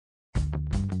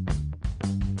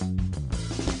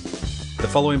The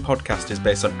following podcast is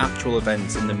based on actual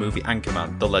events in the movie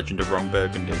Anchorman, The Legend of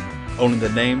Burgundy. Only the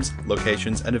names,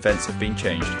 locations and events have been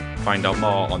changed. Find out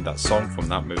more on that song from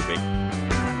that movie.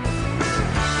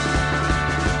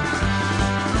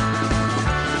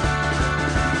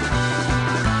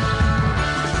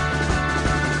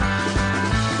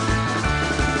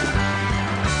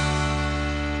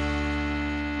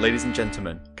 Ladies and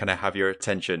gentlemen, can I have your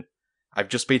attention? I've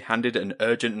just been handed an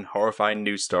urgent and horrifying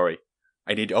news story.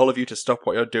 I need all of you to stop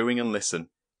what you're doing and listen.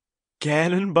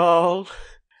 Cannonball!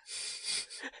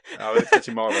 I was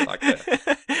expecting more of like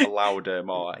a louder,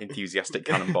 more enthusiastic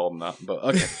cannonball than that, but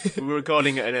okay. We're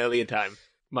recording at an earlier time.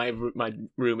 My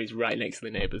room is right next to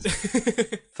the neighbours.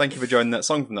 Thank you for joining that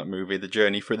song from that movie, the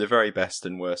journey through the very best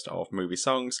and worst of movie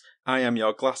songs. I am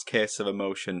your glass case of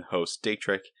emotion host,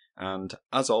 Dietrich, and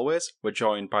as always, we're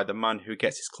joined by the man who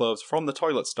gets his clothes from the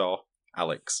toilet store,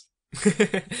 Alex.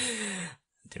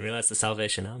 Didn't realise the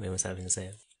Salvation Army was having a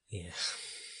sale. Yeah.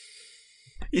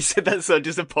 You said that so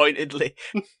disappointedly.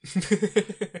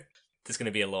 There's going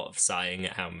to be a lot of sighing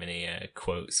at how many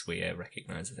quotes we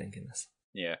recognise, I think, in this.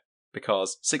 Yeah,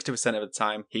 because 60% of the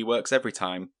time, he works every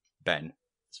time, Ben.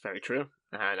 It's very true,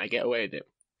 and I get away with it.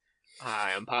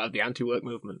 I am part of the anti-work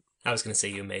movement. I was going to say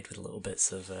you were made with little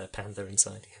bits of panther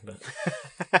inside you,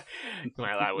 but...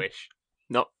 Well, I wish.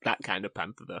 Not that kind of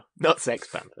panther, though. Not sex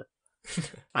panther.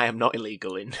 I am not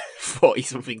illegal in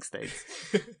 40-something states.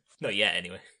 Not yet,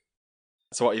 anyway.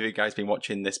 So what have you guys been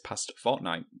watching this past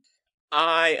fortnight?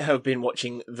 I have been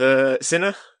watching The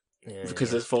Sinner, because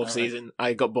Yeah. there's fourth season.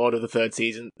 I got bored of the third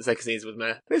season. The second season was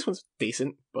meh. This one's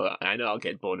decent, but I know I'll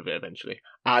get bored of it eventually.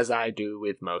 As I do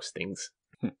with most things.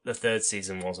 The third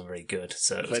season wasn't very good,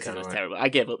 so it The was third kind season of was like... terrible. I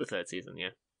gave up the third season, yeah.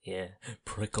 Yeah.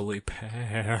 Prickly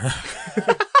pear.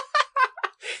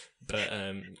 But,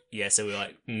 yeah, so we're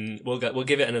like, we'll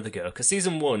give it another go. Because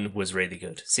season 1 was really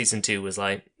good. Season 2 was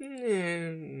like,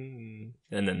 and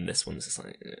then this one's just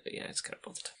like, yeah, it's kind of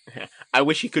bothered. I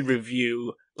wish you could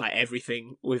review like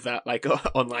everything with that like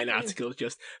online article.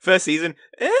 Just first season,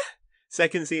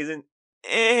 second season,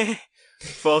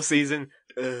 fourth season,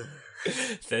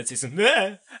 Third season,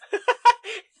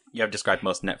 You have described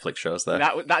most Netflix shows there.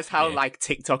 That's how Yeah. like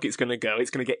TikTok it's gonna go.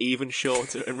 It's gonna get even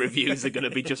shorter, and reviews are gonna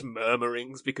be just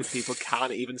murmurings because people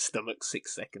can't even stomach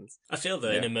 6 seconds. I feel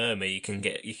that in a murmur you can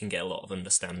get a lot of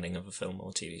understanding of a film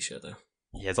or TV show, though.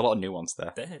 Yeah, there's a lot of nuance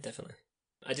there. Yeah, definitely.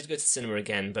 I did go to cinema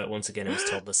again, but once again it was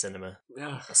toddler cinema.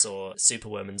 Ugh. I saw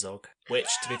Superworm and Zog, which,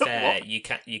 to be fair,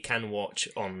 you can watch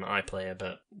on iPlayer,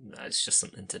 but it's just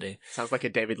something to do. Sounds like a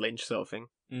David Lynch sort of thing.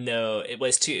 No, it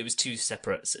was two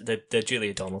separate. They're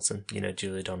Julia Donaldson,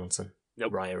 Julia Donaldson,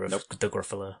 Nope. writer of The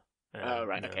Gruffalo. Oh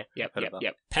right, no. okay, yep.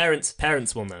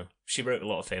 Parents will know. She wrote a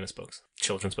lot of famous books,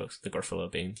 children's books, The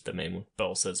Gruffalo being the main one, but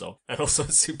also Zog, and also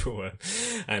Superworm,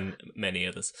 and many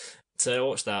others. So I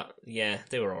watched that. Yeah,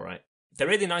 they were all right. They're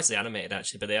really nicely animated,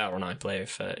 actually, but they are on iPlayer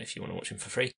if you want to watch them for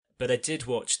free. But I did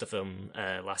watch the film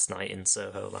last night in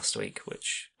Soho last week,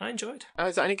 which I enjoyed. Oh,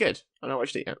 is that any good? I've not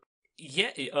watched it yet.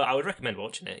 Yeah, I would recommend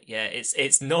watching it. Yeah,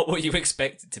 it's not what you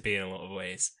expect it to be in a lot of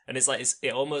ways, and it's like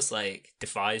it almost like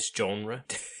defies genre.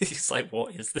 It's like,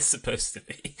 what is this supposed to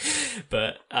be?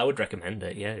 But I would recommend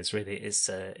it. Yeah, it's really it's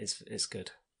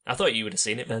good. I thought you would have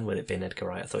seen it, Ben, with it being Edgar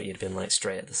Wright. I thought you'd been like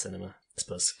straight at the cinema. I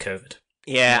suppose COVID.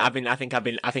 Yeah, I think I've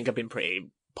been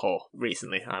pretty poor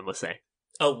recently, I must say.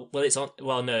 Oh, well, it's on...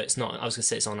 Well, no, it's not. I was going to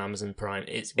say it's on Amazon Prime.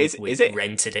 Is it?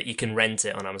 Rented it. You can rent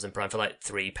it on Amazon Prime for like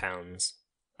 £3.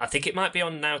 I think it might be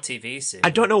on Now TV soon.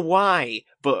 I don't know why,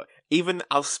 but even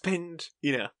I'll spend,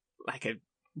 like a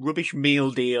rubbish meal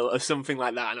deal or something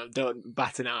like that, and I don't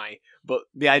bat an eye. But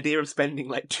the idea of spending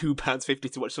like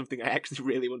 £2.50 to watch something I actually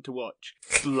really want to watch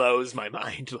blows my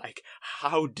mind. Like,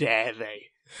 how dare they?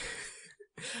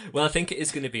 Well, I think it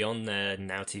is going to be on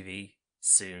Now TV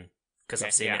soon, because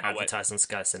I've seen it advertised on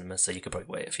Sky Cinema, so you could probably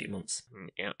wait a few months.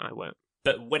 Yeah, I won't.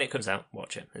 But when it comes out,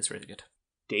 watch it. It's really good.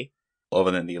 D? Other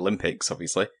than the Olympics,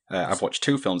 obviously. I've watched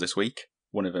 2 films this week,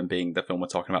 one of them being the film we're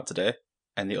talking about today,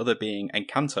 and the other being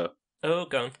Encanto. Oh,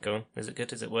 go on. Is it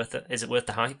good? Is it worth it? Is it worth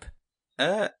the hype?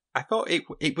 I thought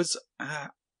it was...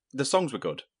 the songs were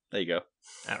good. There you go.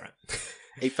 All right.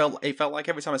 It felt like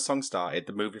every time a song started,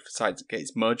 the movie decided to get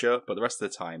its mojo, but the rest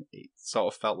of the time, it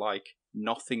sort of felt like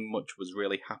nothing much was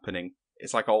really happening.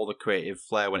 It's like all the creative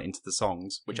flair went into the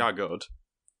songs, which are good,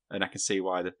 and I can see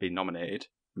why they've been nominated.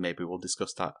 Maybe we'll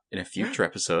discuss that in a future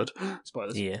episode.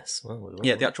 Spoilers. Yes, well, we will.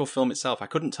 Yeah, the actual film itself, I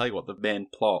couldn't tell you what the main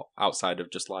plot, outside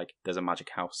of just like, there's a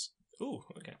magic house. Ooh,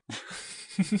 okay.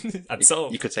 I'm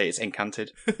sold. You could say it's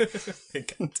enchanted.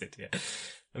 Encanted, yeah.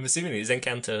 I'm assuming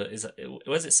Encanto is...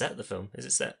 Where's it set, the film? Is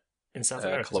it set in South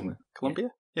America?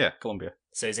 Colombia? Yeah, Colombia.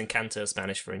 So is Encanto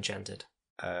Spanish for enchanted?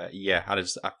 Yeah,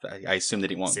 I assume they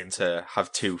didn't want to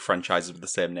have two franchises with the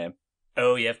same name.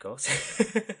 Oh yeah, of course.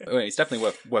 It's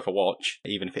definitely worth a watch,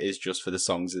 even if it is just for the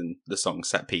songs and the song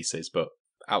set pieces. But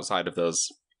outside of those,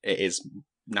 it is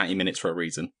 90 minutes for a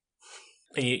reason.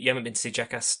 And you haven't been to see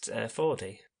Jackass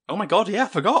 4D? Oh my god, yeah, I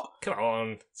forgot. Come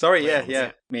on. Sorry,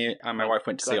 yeah. Me and my wife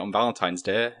went to see it on Valentine's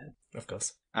Day. Of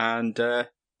course. And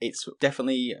it's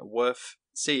definitely worth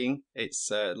seeing. It's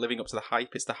living up to the hype.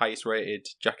 It's the highest rated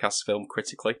Jackass film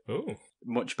critically. Ooh.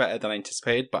 Much better than I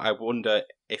anticipated, but I wonder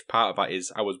if part of that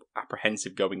is I was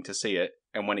apprehensive going to see it,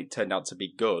 and when it turned out to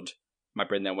be good, my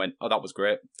brain then went, oh, that was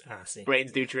great. I see.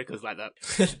 Brains do trick us like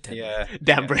that.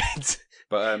 Damn brains.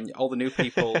 But all the new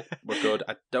people were good.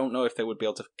 I don't know if they would be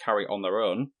able to carry it on their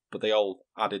own, but they all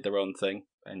added their own thing,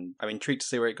 and I'm intrigued to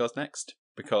see where it goes next.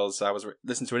 Because I was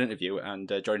listening to an interview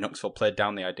and Johnny Knoxville played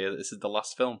down the idea that this is the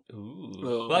last film. Ooh.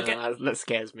 Oh, well, that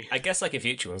scares me. I guess like in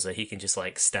future ones, he can just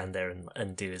like stand there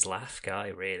and do his laugh guy,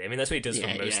 really. I mean, that's what he does for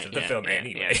most of the film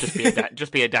anyway. Yeah.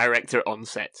 Just be a director on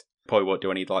set. Probably won't do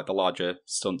any like the larger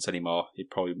stunts anymore. He'd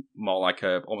probably more like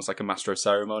almost like a master of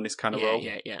ceremonies kind of role.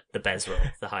 Yeah. The Bez role,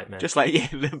 the hype man. Just like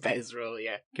the Bez role,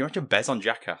 yeah. Can you imagine Bez on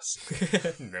Jackass?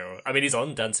 No, I mean he's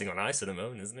on Dancing on Ice at the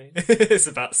moment, isn't he? It's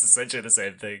essentially the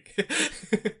same thing.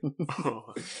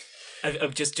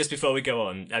 Just before we go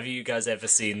on, have you guys ever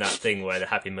seen that thing where the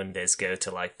Happy Mondays go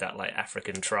to like that like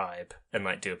African tribe and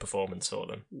like do a performance for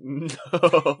them?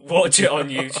 No. Watch it on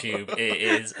YouTube. It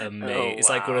is amazing. Oh, it's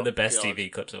like one of the best God.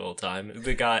 TV clips of all time.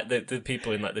 The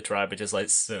people in like the tribe are just like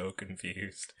so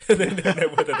confused. They don't know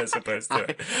whether they're supposed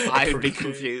to. I'd be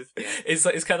confused. Yeah.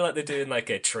 It's kind of like they're doing like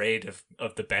a trade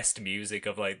of the best music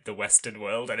of like the Western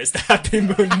world, and it's the Happy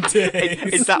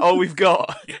Mondays. Is that all we've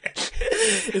got? Yeah.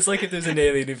 It's like if there's an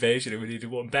alien invasion and we needed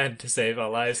one band to save our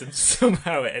lives, and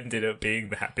somehow it ended up being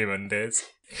the Happy Mondays.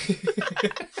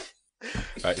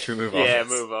 Right, should we move on? Yeah,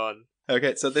 move on.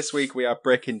 Okay, so this week we are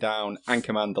breaking down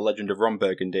Anchorman, The Legend of Ron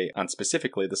Burgundy, and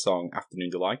specifically the song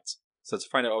Afternoon Delight. So to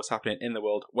find out what was happening in the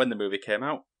world when the movie came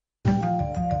out.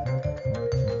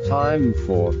 Time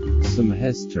for some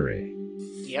history.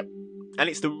 Yep. And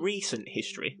it's the recent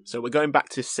history. So we're going back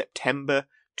to September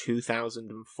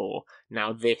 2004.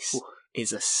 Now this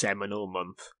is a seminal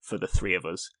month for the three of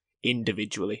us,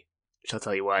 individually. Shall I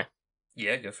tell you why?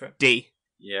 Yeah, go for it. D.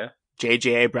 Yeah.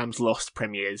 J.J. Abrams' Lost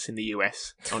premieres in the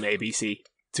US on ABC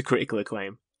to critical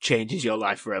acclaim. Changes your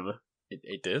life forever.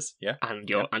 It does, yeah.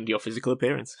 And your physical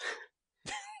appearance.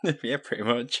 Yeah, pretty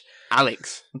much.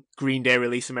 Alex, Green Day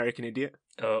release American Idiot.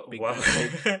 Oh, Big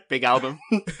album.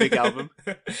 Big album.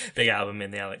 Big album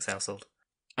in the Alex household.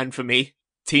 And for me,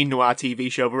 teen noir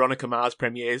TV show Veronica Mars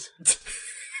premieres.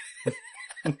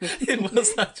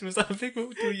 Was that a big?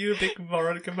 Were you a big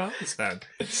Veronica Mars fan?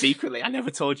 Secretly, I never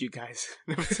told you guys.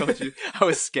 Never told you. I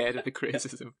was scared of the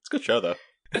criticism. It's a good show, though.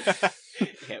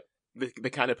 Yep, the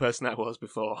kind of person I was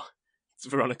before. It's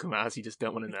Veronica Mars. You just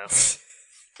don't want to know.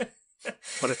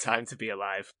 What a time to be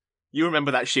alive. You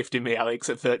remember that shift in me, Alex,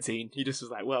 at 13. You just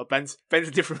was like, well, Ben's a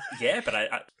different... Yeah, but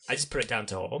I just put it down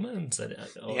to hormones. Yeah,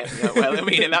 well, I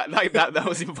mean, that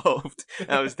was involved.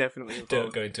 That was definitely involved.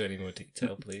 Don't go into any more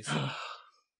detail, please.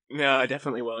 No, I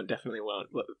definitely won't.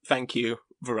 Look, thank you,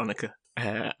 Veronica,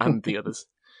 and the others.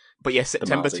 But yes,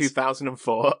 September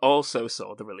 2004 also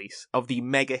saw the release of the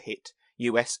mega hit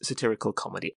US satirical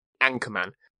comedy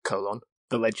Anchorman,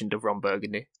 The Legend of Ron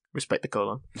Burgundy. Respect the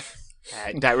colon.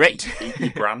 Direct.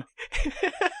 Bran.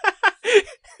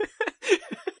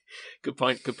 Good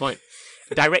point.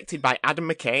 Directed by Adam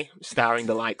McKay, starring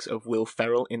the likes of Will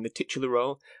Ferrell in the titular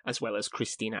role, as well as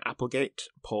Christina Applegate,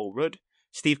 Paul Rudd,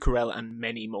 Steve Carell, and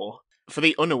many more. For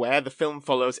the unaware, the film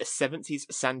follows a 70s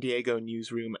San Diego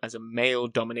newsroom as a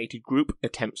male-dominated group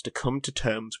attempts to come to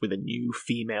terms with a new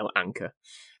female anchor.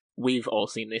 We've all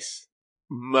seen this.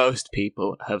 Most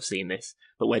people have seen this.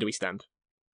 But where do we stand?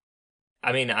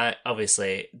 I mean,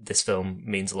 obviously, this film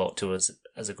means a lot to us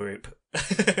as a group.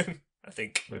 I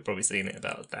think we've probably seen it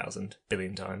about 1,000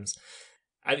 billion times.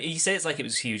 You say it's like it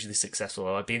was hugely successful.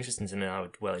 I'd be interested to know how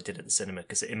well it did at the cinema,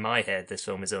 because in my head, this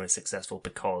film is only successful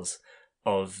because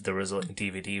of the resulting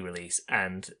DVD release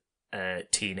and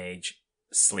teenage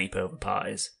sleepover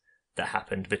parties that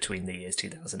happened between the years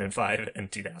 2005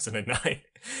 and 2009.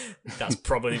 That's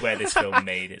probably where this film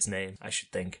made its name, I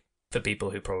should think, for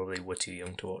people who probably were too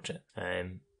young to watch it.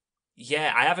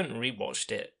 Yeah, I haven't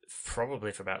rewatched it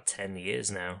probably for about 10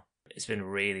 years now. It's been a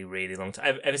really, really long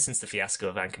time. Ever since the fiasco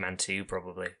of Anchorman 2,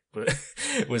 probably,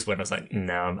 was when I was like,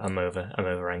 no, I'm over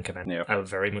Anchorman. Yeah. I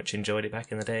very much enjoyed it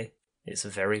back in the day. It's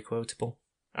very quotable.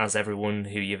 As everyone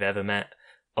who you've ever met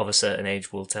of a certain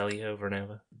age will tell you over and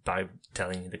over by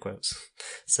telling you the quotes.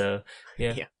 So,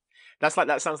 yeah. Yeah.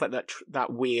 That sounds like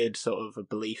that weird sort of a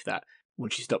belief that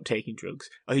once you stop taking drugs,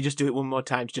 or you just do it one more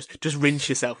time, just rinse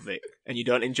yourself of it, and you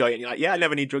don't enjoy it, and you're like, yeah, I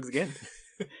never need drugs again.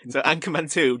 So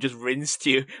Anchorman 2 just rinsed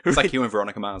you. It's like you and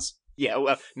Veronica Mars. Yeah,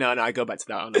 well, no, I go back to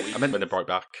that. Oh, no, I meant when they brought it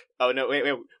back. Oh no, wait,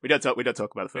 we don't talk about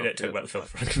the film. We don't talk about the film.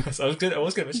 I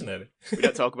was going to mention that. We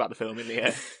don't talk about the film in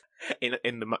the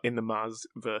in the Mars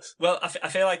verse. Well, I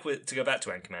feel like to go back to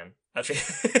Anchorman, I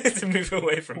feel to move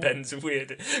away from Ben's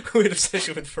weird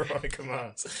obsession with Veronica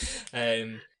Mars.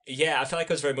 Yeah, I feel like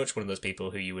I was very much one of those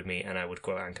people who you would meet and I would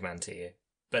quote Anchorman to you.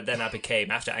 But then after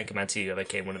Anchorman 2, I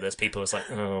became one of those people who's like,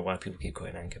 oh, why do people keep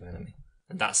quoting Anchorman at me?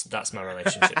 And that's my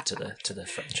relationship to the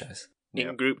franchise.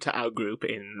 In group to out group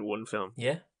in one film.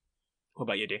 Yeah. What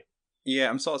about you, D? Yeah,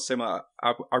 I'm sort of similar.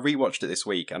 I rewatched it this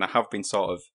week, and I have been sort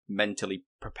of mentally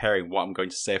preparing what I'm going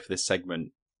to say for this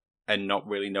segment, and not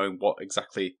really knowing what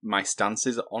exactly my stance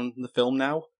is on the film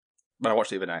now. When I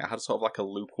watched it the other night, I had sort of like a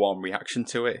lukewarm reaction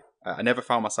to it. I never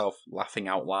found myself laughing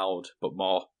out loud, but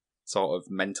more sort of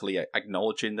mentally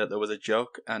acknowledging that there was a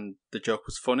joke, and the joke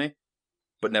was funny,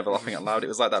 but never laughing out loud. It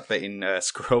was like that bit in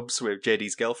Scrubs with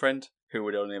JD's girlfriend, who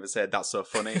would only ever say, "That's so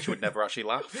funny." She would never actually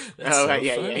laugh. That's so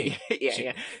yeah, funny.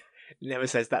 Yeah. Never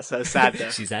says that's so sad though.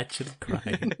 She's actually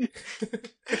crying.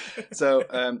 So,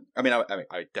 I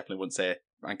definitely wouldn't say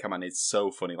Anchorman is so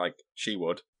funny like she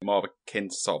would. More akin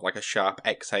to sort of like a sharp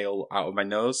exhale out of my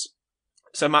nose.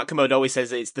 So Mark Kermode always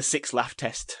says it's the 6 laugh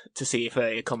test to see if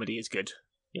a comedy is good.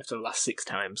 You have to laugh 6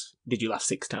 times. Did you laugh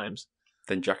 6 times?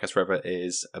 Then Jackass Forever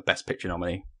is a Best Picture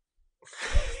nominee.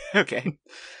 Okay.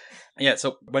 Yeah,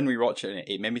 so when we watched it,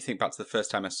 it made me think back to the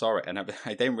first time I saw it, and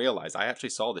I then realised I actually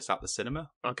saw this at the cinema.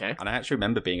 Okay. And I actually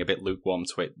remember being a bit lukewarm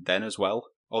to it then as well.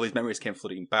 All these memories came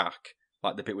flooding back,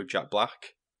 like the bit with Jack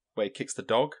Black, where he kicks the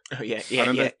dog. Oh, yeah. I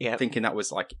remember thinking that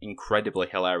was like incredibly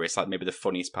hilarious, like maybe the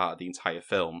funniest part of the entire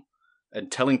film,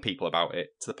 and telling people about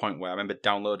it to the point where I remember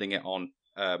downloading it on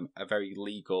a very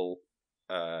legal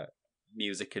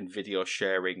music and video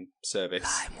sharing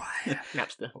service.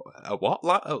 Napster. A what?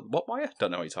 What wire?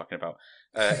 Don't know what you're talking about.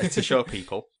 To show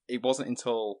people. It wasn't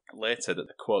until later that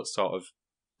the quotes sort of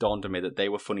dawned on me that they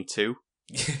were funny too.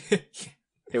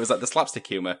 It was like the slapstick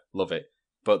humour, love it,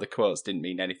 but the quotes didn't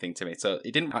mean anything to me. So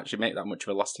it didn't actually make that much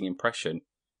of a lasting impression.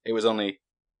 It was only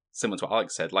similar to what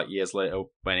Alex said, like years later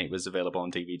when it was available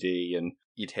on DVD and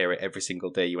you'd hear it every single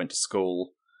day you went to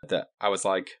school, that I was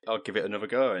like, I'll give it another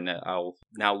go, and I'll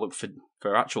now look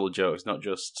for actual jokes, not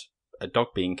just a dog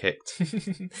being kicked.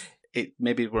 It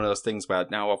may be one of those things where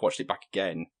now I've watched it back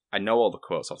again, I know all the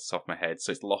quotes off the top of my head,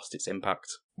 so it's lost its impact.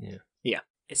 Yeah.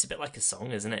 It's a bit like a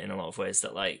song, isn't it, in a lot of ways,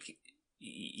 that like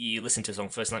you listen to a song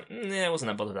first and like, I wasn't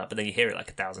that bothered with that, but then you hear it like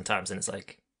 1,000 times and it's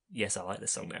like, yes, I like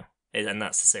this song now. And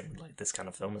that's the same with like this kind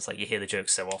of film. It's like you hear the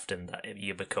jokes so often that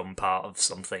you become part of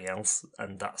something else,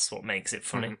 and that's what makes it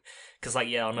funny. Because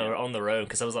on their own,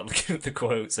 because I was like looking at the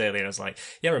quotes earlier, and I was like,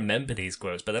 yeah, I remember these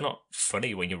quotes, but they're not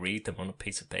funny when you read them on a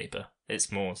piece of paper.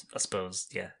 It's more, I suppose,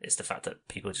 it's the fact that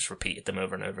people just repeated them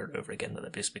over and over and over again that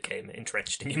they just became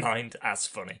entrenched in your mind as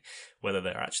funny. Whether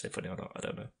they're actually funny or not, I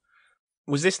don't know.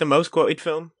 Was this the most quoted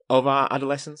film of our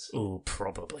adolescence? Oh,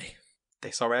 probably.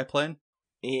 They saw Airplane?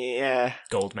 Yeah.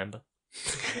 Gold member.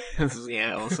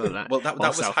 Yeah, also that. Well, that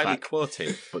was South highly Park.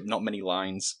 quoted, but not many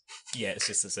lines. Yeah, it's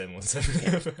just the same ones.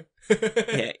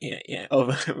 Yeah. Yeah.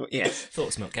 Thought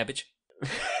it smelled cabbage.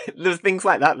 There's things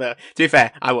like that, though. To be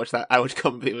fair, I watched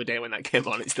Goldman the other day when that came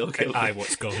on. It still killed me. I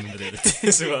watched Goldman the other day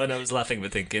as well, and I was laughing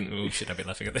but thinking, oh, should I be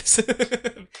laughing at this?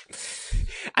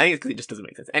 I think it's because it just doesn't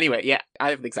make sense. Anyway, yeah,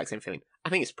 I have the exact same feeling. I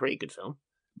think it's a pretty good film,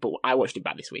 but I watched it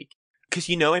back this week. Because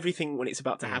you know everything when it's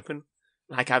about to happen.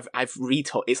 Like, I've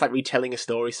retold, it's like retelling a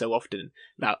story so often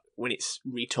that when it's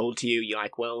retold to you, you're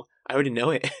like, well, I already know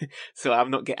it. So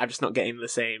I'm just not getting the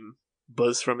same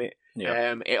buzz from it.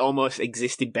 Yeah. It almost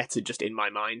existed better just in my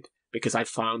mind because I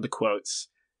found the quotes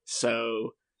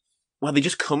so, well, they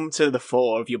just come to the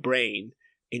fore of your brain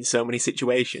in so many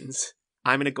situations.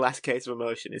 I'm in a glass case of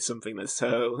emotion is something that's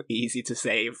so easy to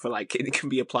say for like, it can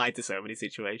be applied to so many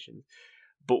situations.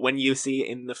 But when you see it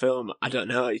in the film, I don't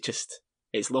know,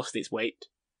 it's lost its weight.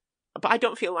 But I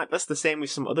don't feel like that's the same with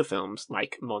some other films,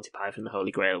 like Monty Python and the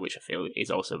Holy Grail, which I feel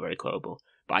is also very quotable.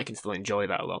 But I can still enjoy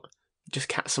that a lot.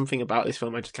 Just something about this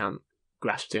film, I just can't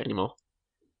grasp it anymore.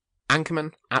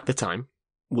 Anchorman, at the time,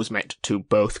 was met to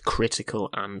both critical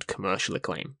and commercial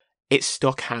acclaim. Its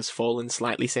stock has fallen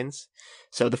slightly since.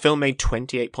 So the film made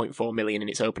 $28.4 million in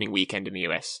its opening weekend in the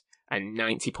US, and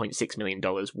 $90.6 million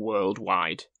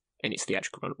worldwide in its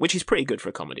theatrical run, which is pretty good for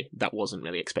a comedy. That wasn't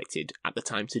really expected at the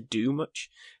time to do much.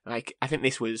 Like, I think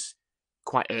this was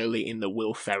quite early in the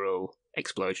Will Ferrell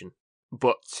explosion.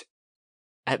 But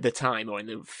at the time, or in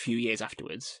the few years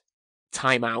afterwards,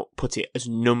 Time Out put it as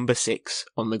number 6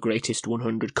 on the greatest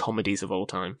 100 comedies of all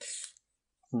time.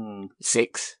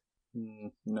 6.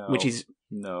 No. Which is...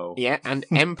 No. Yeah, and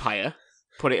Empire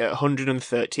put it at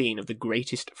 113 of the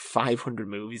greatest 500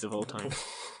 movies of all time.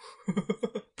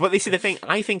 But this is the thing,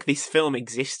 I think this film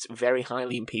exists very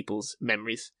highly in people's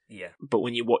memories. Yeah. But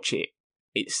when you watch it,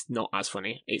 it's not as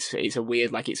funny. It's a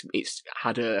weird, like, it's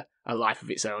had a life of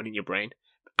its own in your brain.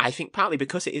 I think partly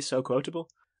because it is so quotable.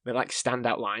 They're like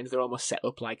standout lines. They're almost set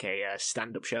up like a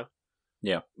stand-up show.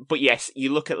 Yeah. But yes,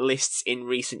 you look at lists in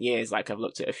recent years, like I've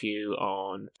looked at a few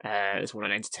on, there's one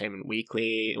on Entertainment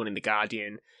Weekly, one in The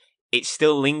Guardian. It's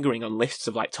still lingering on lists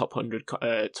of like top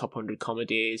 100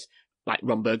 comedies, like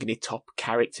Ron Burgundy top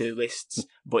character lists,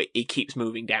 but it keeps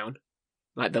moving down.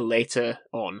 Like the later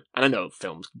on, and I know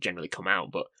films generally come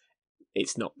out, but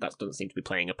it's not, that doesn't seem to be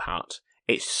playing a part.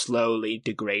 It's slowly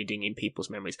degrading in people's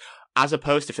memories, as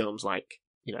opposed to films like,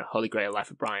 you know, Holy Grail,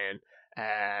 Life of Brian,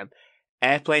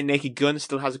 Airplane, Naked Gun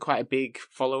still has quite a big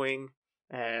following.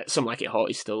 Some Like It Hot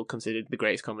is still considered the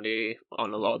greatest comedy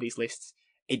on a lot of these lists.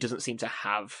 It doesn't seem to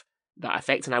have that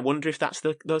effect, and I wonder if that's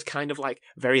those kind of like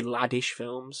very laddish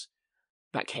films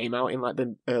that came out in like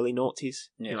the early noughties,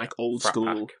 you know, like old Frat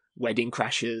school Pack. Wedding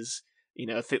Crashers, you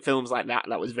know, films like that.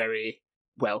 That was very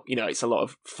well, you know, it's a lot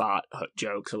of fart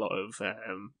jokes, a lot of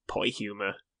potty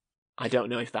humour. I don't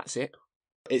know if that's it.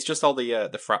 It's just all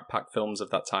the frat pack films of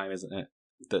that time, isn't it?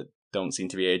 That don't seem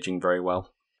to be aging very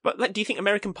well. But like, do you think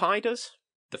American Pie does?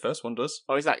 The first one does.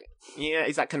 Or is that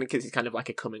kind of because it's kind of like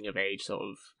a coming of age sort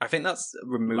of? I think that's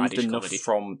removed Laddish enough comedy.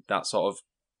 from that sort of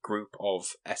group of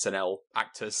SNL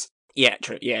actors. Yeah,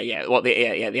 true. Yeah. What the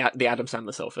Adam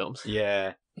Sandler sort of films.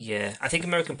 Yeah. Yeah, I think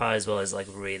American Pie as well is like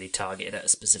really targeted at a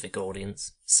specific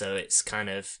audience, so it's kind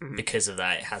of because of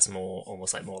that it has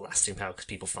almost more lasting power because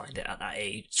people find it at that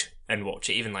age and watch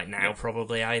it even like now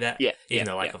probably. I bet. Yeah. Even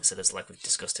though obviously there's like we've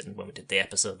discussed it when we did the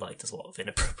episode, like there's a lot of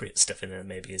inappropriate stuff in there that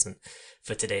maybe isn't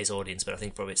for today's audience, but I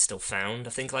think probably it's still found.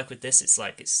 I think like with this, it's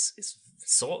like it's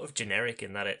sort of generic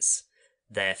in that it's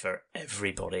there for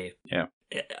everybody. Yeah.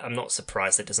 I'm not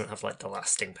surprised it doesn't have like the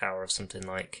lasting power of something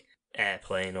like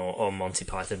Airplane or Monty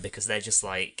Python because they're just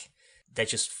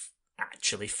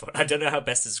actually fun. I don't know how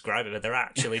best to describe it, but they're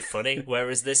actually funny.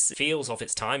 Whereas this feels of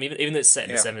its time, even though it's set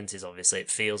in the 70s, obviously,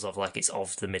 it feels of like it's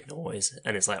of the mid-noughties,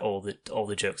 and it's like all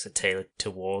the jokes are tailored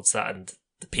towards that, and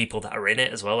the people that are in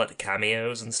it as well, like the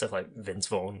cameos and stuff, like Vince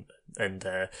Vaughn and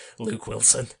Luke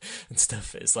Wilson and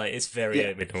stuff. It's like it's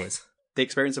very mid-noughties. The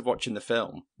experience of watching the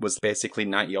film was basically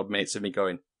 90-odd minutes of me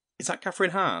going, is that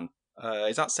Catherine Hahn?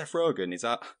 Is that Seth Rogen? Is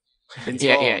that Vince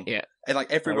Vaughn? Yeah. And like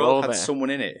every They're role all had there. someone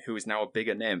in it who is now a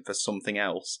bigger name for something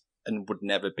else and would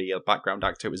never be a background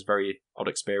actor. It was a very odd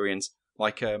experience.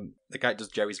 Like the guy that does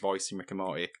Jerry's voice in Rick and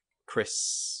Morty,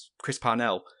 Chris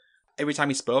Parnell. Every time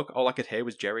he spoke, all I could hear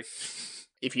was Jerry.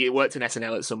 If you worked in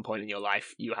SNL at some point in your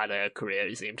life, you had a career,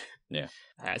 it seemed. Yeah.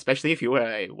 Especially if you were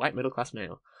a white middle-class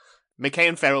male. McKay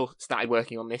and Ferrell started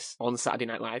working on this on Saturday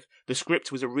Night Live. The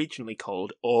script was originally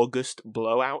called August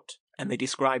Blowout, and they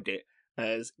described it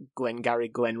as Glengarry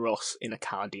Glen Ross in a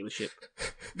car dealership.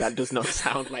 That does not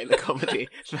sound like the comedy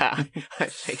that I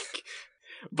think.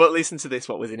 But listen to this,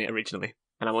 what was in it originally.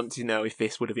 And I want to know if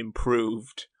this would have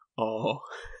improved or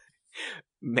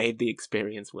made the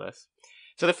experience worse.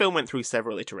 So the film went through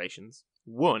several iterations.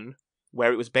 One,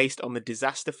 where it was based on the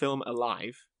disaster film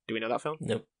Alive. Do we know that film?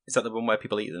 Nope. Is that the one where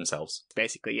people eat themselves?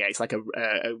 Basically, yeah, it's like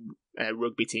a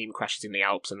rugby team crashes in the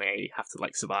Alps and they have to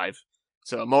like survive.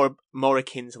 So more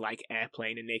akin to like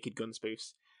Airplane and Naked Gun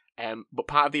spoofs. But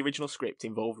part of the original script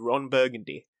involved Ron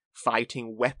Burgundy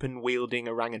fighting weapon-wielding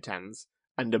orangutans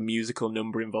and a musical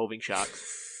number involving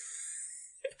sharks.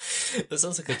 That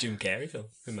sounds like a Jim Carrey film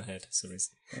in my head for some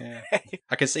reason. Yeah.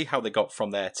 I can see how they got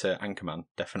from there to Anchorman,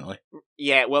 definitely.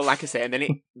 Yeah, well, like I say, and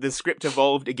then the script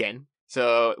evolved again.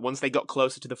 So once they got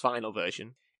closer to the final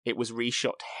version, it was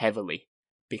reshot heavily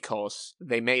because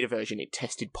they made a version, it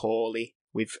tested poorly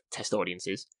with test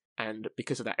audiences. And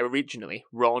because of that, originally,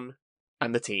 Ron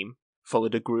and the team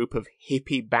followed a group of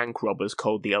hippie bank robbers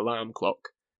called the Alarm Clock,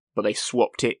 but they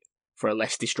swapped it for a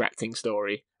less distracting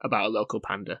story about a local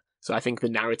panda. So I think the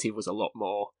narrative was a lot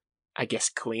more, I guess,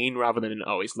 clean rather than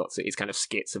it's kind of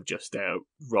skits of just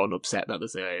Ron upset that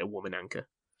there's a woman anchor.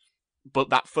 But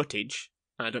that footage,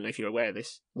 I don't know if you're aware of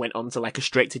this, went on to like a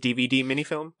straight-to-DVD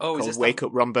minifilm called Wake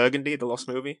Up Ron Burgundy, The Lost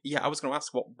Movie. Yeah, I was going to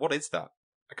ask, what is that?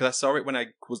 Because I saw it when I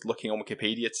was looking on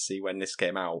Wikipedia to see when this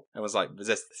came out. I was like, is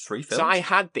there 3 films? So I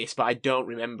had this, but I don't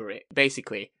remember it.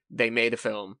 Basically, they made a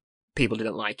film, people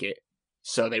didn't like it,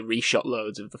 So they reshot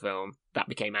loads of the film. That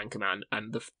became Anchorman,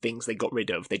 and the things they got rid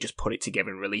of, they just put it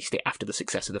together and released it after the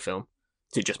success of the film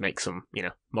to just make some,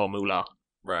 more moolah.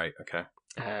 Right, okay.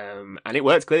 And it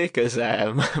worked clearly because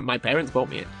my parents bought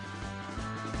me it.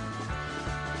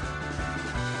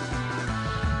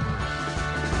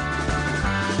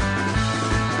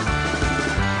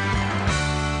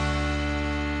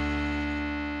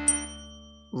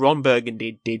 Ron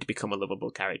Burgundy did become a lovable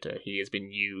character. He has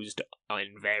been used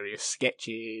in various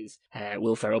sketches.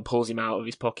 Will Ferrell pulls him out of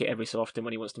his pocket every so often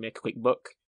when he wants to make a quick buck.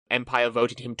 Empire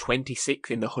voted him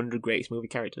 26th in the 100 greatest movie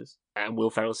characters. And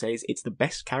Will Ferrell says, it's the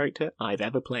best character I've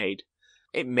ever played.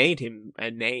 It made him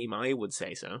a name, I would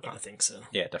say so. I think so.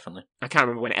 Yeah, definitely. I can't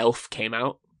remember when Elf came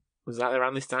out. Was that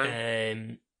around this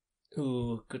time?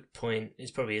 Ooh, good point.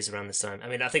 It probably is around this time. I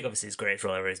mean, I think obviously his greatest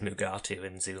role ever is Mugatu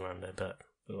in Zoolander, but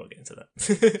we won't get into that.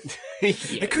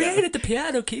 I created the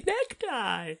piano key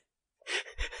necktie.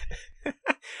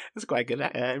 That's quite a good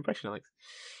impression, Alex.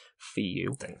 For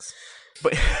you. Thanks.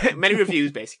 But many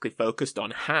reviews basically focused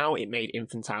on how it made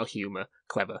infantile humour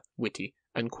clever, witty,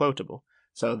 and quotable.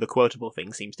 So the quotable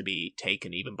thing seems to be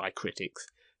taken even by critics.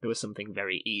 There was something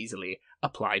very easily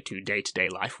applied to day-to-day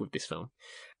life with this film.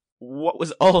 What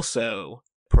was also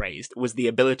praised was the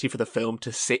ability for the film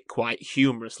to sit quite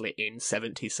humorously in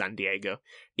 70s San Diego,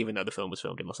 even though the film was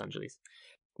filmed in Los Angeles.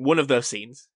 One of those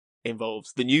scenes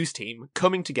involves the news team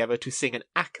coming together to sing an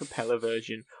a cappella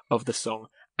version of the song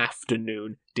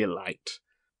Afternoon Delight.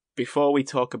 Before we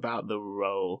talk about the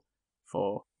role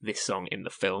for this song in the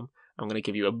film, I'm going to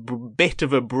give you a bit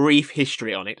of a brief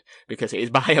history on it, because it is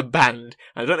by a band.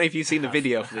 I don't know if you've seen the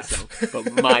video for this song,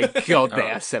 but my god, they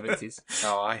are 70s.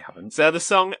 Oh, I haven't. So the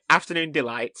song Afternoon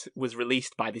Delight was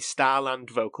released by the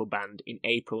Starland vocal band in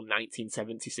April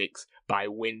 1976 by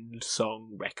Wind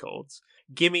Song Records.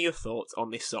 Give me your thoughts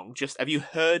on this song. Just, have you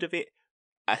heard of it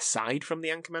aside from the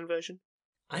Anchorman version?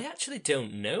 I actually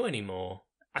don't know anymore.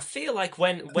 I feel like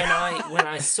when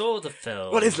I saw the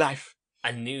film, What is life?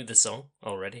 I knew the song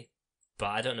already,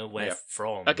 but I don't know where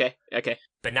from. Okay.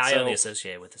 But now I So, only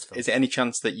associate it with this film. Is there any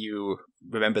chance that you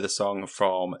remember the song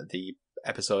from the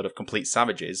episode of Complete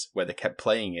Savages where they kept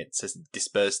playing it to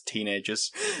disperse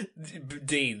teenagers?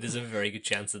 D, there's a very good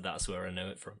chance that that's where I know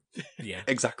it from. Yeah.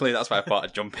 Exactly, that's why I thought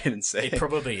I'd jump in and say It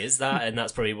probably is that, and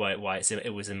that's probably why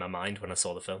it was in my mind when I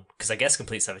saw the film. Because I guess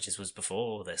Complete Savages was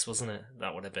before this, wasn't it?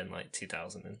 That would have been like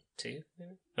 2002? Maybe?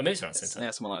 Or maybe it's around the same time.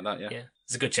 Yeah, something like that, yeah.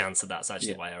 There's a good chance that that's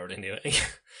actually why I already knew it.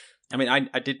 I mean,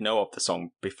 I did know of the song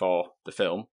before the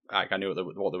film. Like, I knew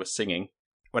what they were singing.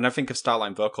 When I think of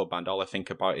Starline Vocal Band, all I think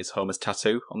about is Homer's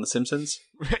tattoo on The Simpsons.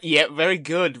 Yeah, very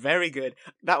good, very good.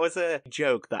 That was a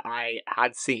joke that I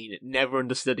had seen, never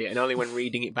understood it, and only when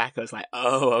reading it back I was like,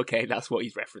 oh, okay, that's what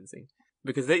he's referencing.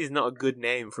 Because that is not a good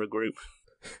name for a group.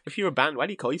 If you're a band, why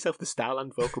do you call yourself the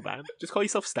Starland Vocal Band? Just call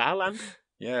yourself Starland.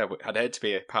 Yeah, I'd heard to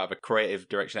be a part of a creative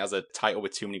direction that has a title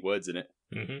with too many words in it.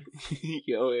 Mm-hmm.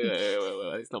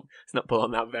 It's not pull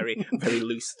on that very, very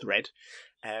loose thread.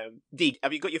 Deed,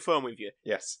 have you got your phone with you?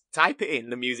 Yes. Type it in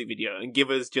the music video and give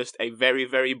us just a very,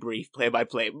 very brief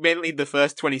play-by-play. Mainly the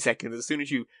first 20 seconds, as soon as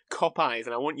you cop eyes,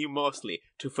 and I want you mostly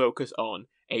to focus on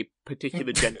a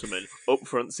particular gentleman up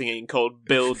front singing called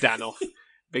Bill Danoff.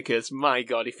 Because, my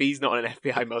god, if he's not on an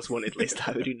FBI most wanted list,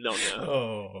 I do not know.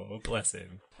 Oh, bless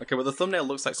him. Okay, well, the thumbnail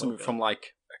looks like something from, like,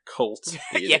 a cult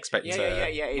that you'd expect. Yeah.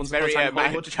 It's Once very Upon a Time in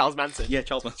Hollywood. Charles Manson. Yeah,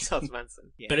 Charles Manson. Charles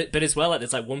Manson. Yeah. But as well,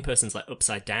 there's like one person's like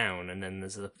upside down, and then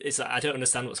it's like, I don't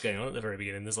understand what's going on at the very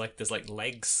beginning. There's like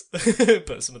legs,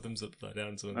 but some of them's upside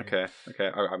down. Okay,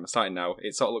 I'm starting now.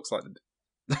 It sort of looks like.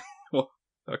 Well,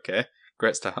 okay,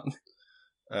 great start.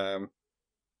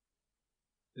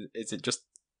 Is it just?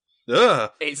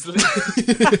 Ugh! It's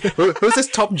Who's this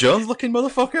Tom Jones looking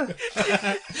motherfucker?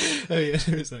 Oh yeah,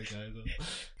 there's that guy as well.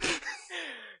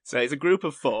 So it's a group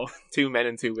of 4, 2 men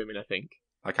and 2 women, I think.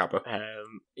 Like ABBA.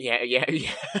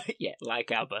 Yeah,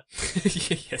 like ABBA.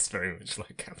 Yes, very much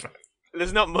like ABBA.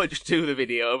 There's not much to the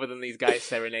video other than these guys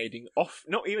serenading off,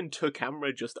 not even to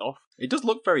camera, just off. It does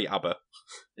look very ABBA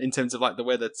in terms of like the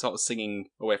way they're sort of singing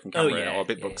away from camera or a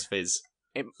bit Bugs Fizz.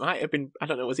 It might have been, I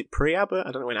don't know, was it pre-ABBA?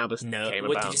 I don't know when ABBA came about.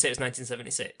 What did you say it was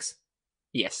 1976?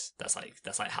 Yes. That's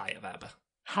like height of ABBA.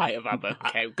 Height of ABBA.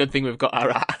 Okay, good thing we've got our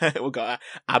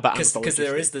ABBA because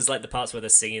there's like the parts where they're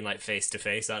singing like face to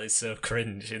face. That is so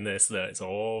cringe in this that it's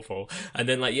awful. And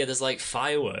then like there's like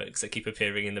fireworks that keep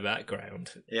appearing in the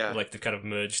background. Yeah, like they've kind of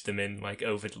merged them in, like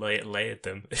layered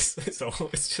them. It's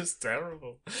just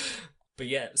terrible. But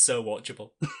yeah, so watchable.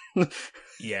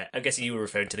 Yeah, I guess you were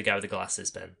referring to the guy with the glasses,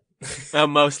 Ben.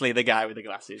 Mostly the guy with the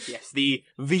glasses, yes. The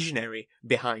visionary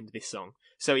behind this song.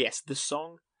 So yes, the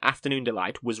song Afternoon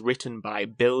Delight was written by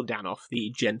Bill Danoff,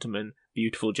 the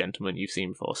beautiful gentleman you've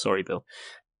seen before. Sorry, Bill.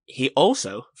 He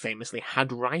also famously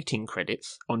had writing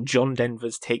credits on John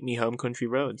Denver's Take Me Home Country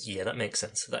Roads. Yeah, that makes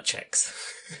sense. That checks.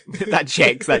 that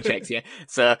checks, yeah.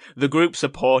 So the group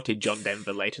supported John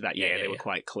Denver later that year. They were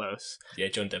quite close. Yeah,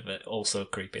 John Denver, also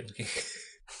creepy looking.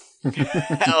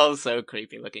 Also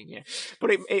creepy looking, yeah.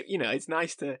 But it it's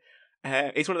nice to...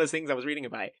 it's one of those things I was reading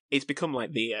about. It's become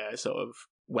like the sort of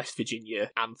West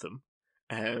Virginia anthem.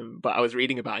 But I was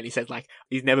reading about it, and he said, like,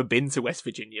 he's never been to West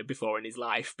Virginia before in his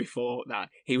life. Before that,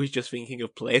 he was just thinking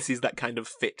of places that kind of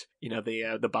fit,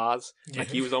 the bars. Yeah. Like,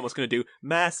 he was almost going to do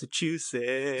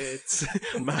Massachusetts,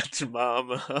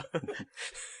 Mama.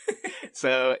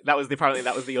 So apparently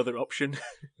that was the other option.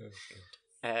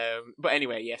 Oh, but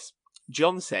anyway, yes.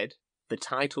 John said the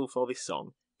title for this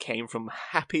song came from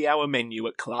happy hour menu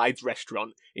at Clyde's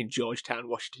restaurant in Georgetown,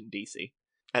 Washington, D.C.,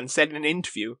 and said in an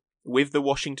interview with the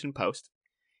Washington Post,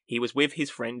 he was with his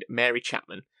friend Mary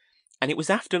Chapman, and it was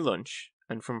after lunch,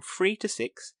 and from 3 to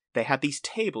 6, they had these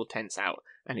table tents out,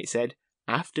 and it said,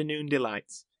 Afternoon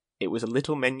Delights. It was a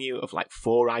little menu of like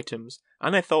 4 items,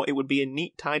 and I thought it would be a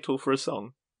neat title for a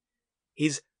song.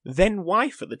 His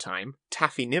then-wife at the time,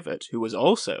 Taffy Nivert, who was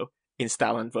also in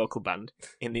Starland Vocal Band,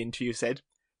 in the interview said,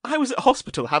 I was at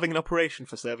hospital having an operation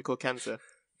for cervical cancer.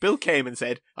 Bill came and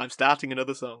said, I'm starting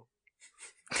another song.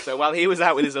 So while he was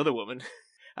out with his other woman,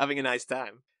 having a nice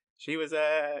time, she was,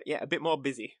 a bit more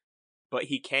busy. But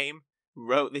he came,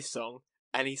 wrote this song,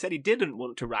 and he said he didn't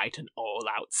want to write an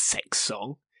all-out sex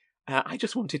song. I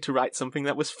just wanted to write something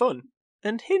that was fun,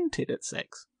 and hinted at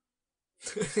sex.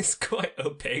 It's quite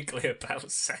opaquely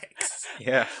about sex.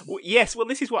 Yeah. Well, yes, well,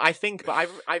 this is what I think, but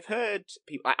I've heard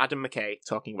people like Adam McKay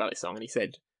talking about this song, and he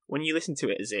said, when you listen to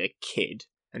it as a kid,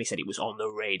 and he said it was on the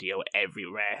radio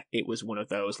everywhere, it was one of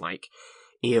those, like,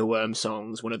 earworm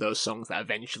songs, one of those songs that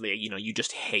eventually, you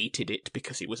just hated it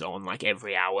because it was on, like,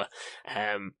 every hour.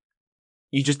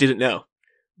 You just didn't know.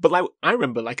 But, like, I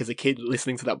remember, like, as a kid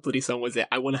listening to that bloody song was it,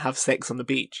 I want to have sex on the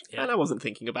beach. Yeah. And I wasn't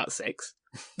thinking about sex.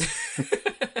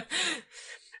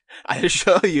 I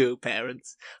assure you,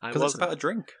 parents. Because it's about a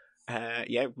drink.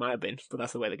 Yeah, it might have been, but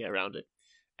that's the way they get around it.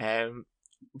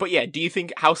 But yeah,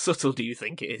 how subtle do you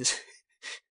think it is?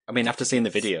 I mean, after seeing the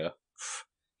video,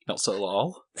 not subtle at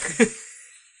all.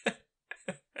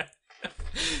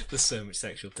 There's so much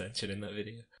sexual tension in that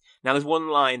video. Now, there's one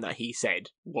line that he said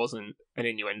wasn't an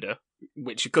innuendo,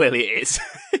 which clearly it is.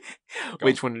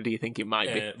 Which one do you think it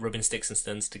might be? Rubbing sticks and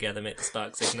stones together make the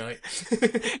sparks ignite.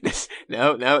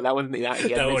 No, that wasn't that.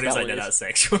 Again, that one is like, no, that's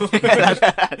sexual.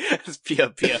 That's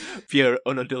pure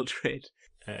unadulterated.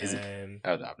 Is it? I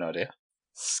have no idea.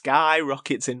 Sky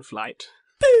rockets in flight.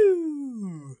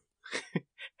 Boo!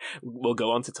 We'll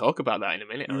go on to talk about that in a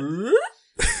minute.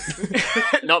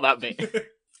 Not that bit.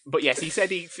 But yes, he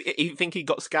said he think he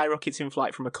got skyrockets in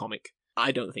flight from a comic.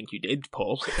 I don't think you did,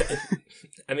 Paul.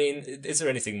 I mean, is there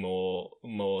anything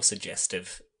more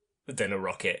suggestive than a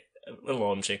rocket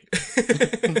launching?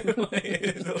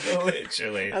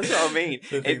 Literally. That's what I mean.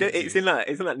 It's in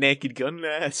that Naked Gun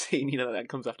scene, that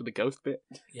comes after the ghost bit.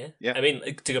 Yeah. I mean,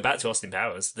 to go back to Austin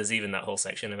Powers, there's even that whole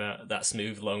section about that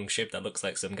smooth, long ship that looks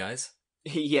like some guys.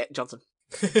 Yeah, Johnson.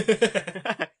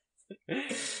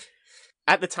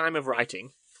 At the time of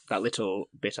writing that little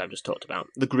bit I've just talked about,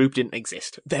 the group didn't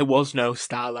exist. There was no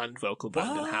Starland Vocal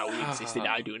Band, and how we existed,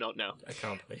 I do not know. I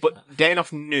can't believe But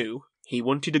Danoff knew he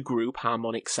wanted a group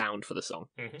harmonic sound for the song,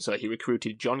 so he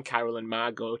recruited John Carroll and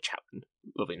Margot Chapman.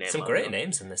 Lovely name. Some great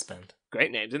names in this band.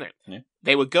 Great names, isn't it? Yeah.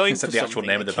 They were going for the actual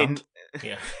name of the band.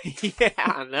 Yeah. Yeah,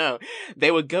 I know.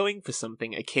 They were going for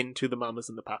something akin to the Mamas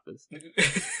and the Papas.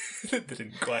 They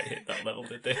didn't quite hit that level,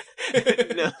 did they?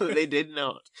 No, they did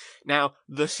not. Now,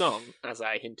 the song, as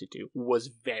I hinted to,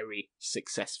 was very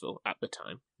successful at the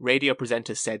time. Radio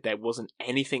presenters said there wasn't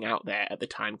anything out there at the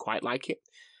time quite like it,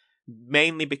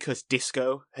 mainly because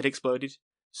disco had exploded.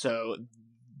 So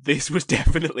this was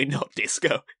definitely not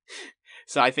disco.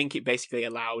 So I think it basically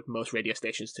allowed most radio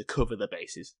stations to cover the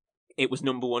bases. It was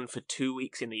number 1 for 2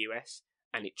 weeks in the US,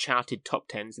 and it charted top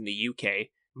 10s in the UK,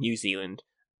 New Zealand,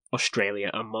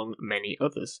 Australia, among many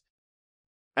others.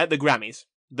 At the Grammys,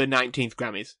 the 19th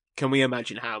Grammys, can we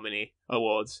imagine how many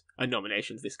awards and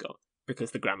nominations this got?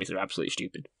 Because the Grammys are absolutely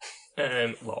stupid.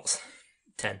 Lots.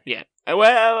 10. Yeah.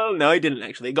 Well, no, it didn't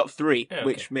actually. It got 3,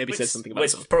 which maybe says something about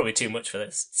it. Which is probably too much for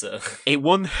this. So it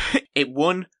won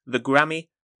the Grammy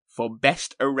for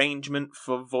Best Arrangement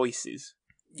for Voices.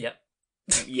 Yep.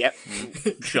 Yep.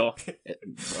 Sure.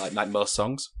 Like most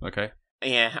songs. Okay.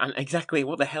 Yeah, and exactly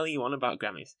what the hell are you on about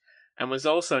Grammys? And was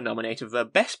also nominated for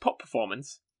Best Pop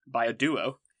Performance by a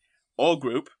duo or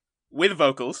group with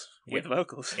vocals. Yeah. With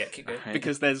vocals. Yeah, keep going.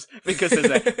 Because there's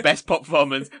a best pop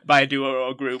performance by a duo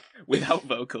or group without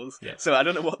vocals. Yeah. So I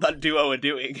don't know what that duo are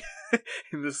doing.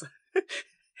 In this,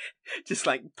 just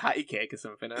like patty cake or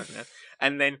something, I don't know.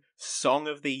 And then Song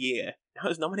of the Year. I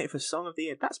was nominated for Song of the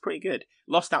Year. That's pretty good.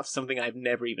 Lost out to something I've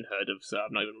never even heard of, so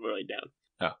I'm not even writing it down.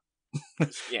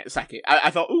 Yeah, exactly.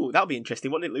 I thought, ooh, that'll be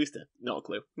interesting. What did it lose to? Not a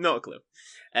clue.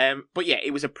 But yeah,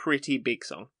 it was a pretty big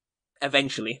song.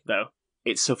 Eventually, though,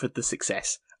 it suffered the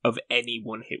success of any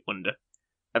one-hit wonder.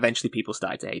 Eventually, people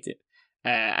started to hate it.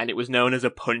 And it was known as a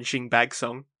punching bag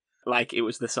song. Like, it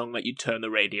was the song that you'd turn the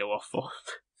radio off for.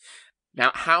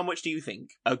 Now, how much do you think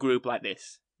a group like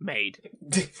this made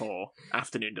for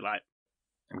Afternoon Delight?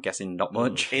 I'm guessing not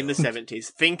much. In the 70s.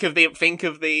 Think of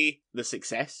the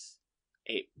success.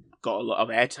 It got a lot of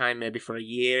airtime, maybe for a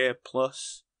year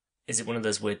plus. Is it one of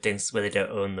those weird things where they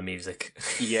don't own the music?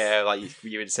 Yeah, like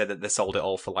you would say that they sold it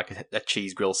all for like a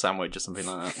cheese grill sandwich or something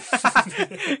like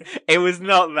that. It was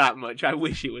not that much. I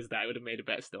wish it was that. It would have made a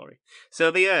better story.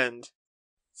 So they earned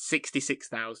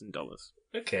 $66,000.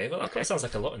 Okay, well, that sounds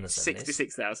like a lot in the 70s.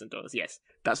 $66,000, yes.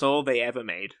 That's all they ever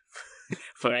made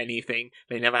for anything.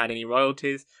 They never had any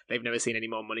royalties. They've never seen any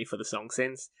more money for the song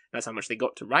since. That's how much they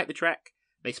got to write the track.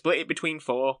 They split it between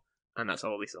 4, and that's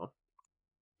all they saw.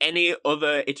 Any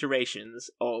other iterations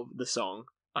of the song,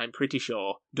 I'm pretty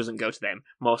sure, doesn't go to them.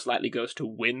 Most likely goes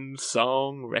to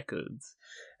Windsong Records.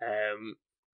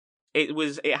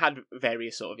 It had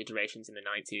various sort of iterations in the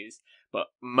 90s, but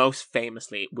most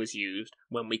famously it was used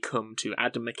when we come to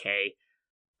Adam McKay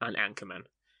and Anchorman.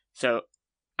 So,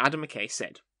 Adam McKay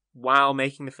said, while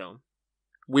making the film,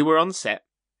 we were on set,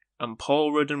 and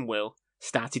Paul Rudd and Will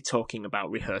started talking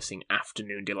about rehearsing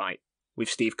Afternoon Delight with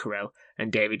Steve Carell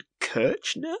and David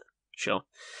Kirchner? Sure.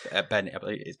 Ben, I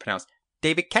believe it's pronounced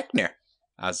David Keckner,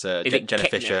 as Jenna Keckner?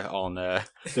 Fisher on the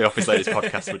Office Ladies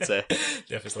podcast would say.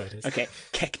 The Office Ladies. Okay,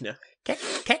 Keckner.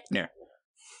 Keckner.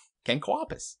 Ken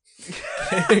Quapis.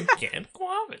 Ken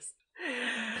Quapis.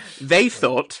 They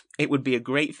thought it would be a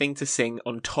great thing to sing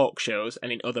on talk shows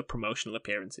and in other promotional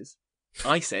appearances.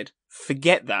 I said,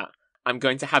 forget that. I'm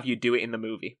going to have you do it in the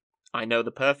movie. I know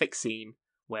the perfect scene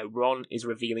where Ron is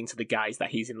revealing to the guys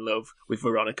that he's in love with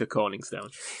Veronica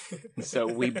Corningstone. So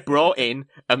we brought in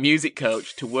a music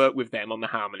coach to work with them on the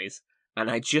harmonies,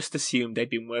 and I just assumed they'd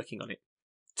been working on it.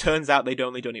 Turns out they'd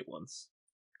only done it once.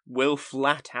 Will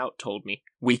flat out told me,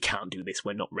 we can't do this,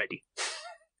 we're not ready.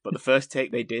 But the first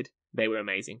take they did, they were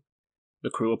amazing.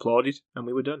 The crew applauded, and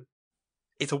we were done.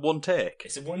 It's a one take.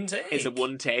 It's a one take. It's a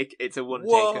one take.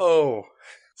 Whoa!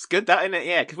 It's good, that, isn't it?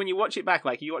 Yeah, because when you watch it back,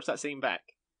 like you watch that scene back,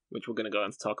 which we're going to go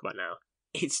on to talk about now,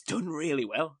 it's done really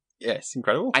well. Yeah, it's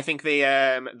incredible. I think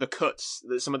the cuts,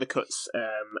 some of the cuts,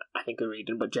 I think are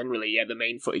redone, but generally, yeah, the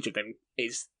main footage of them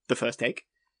is the first take.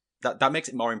 That makes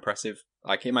it more impressive.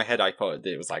 Like in my head, I thought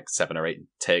it was like 7 or 8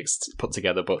 takes put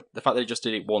together, but the fact that they just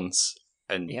did it once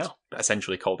and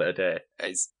essentially called it a day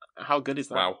is how good is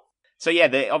that? Wow. So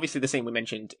yeah, obviously the scene we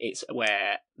mentioned, it's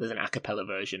where there's an a cappella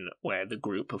version where the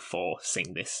group of 4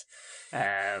 sing this.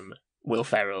 Will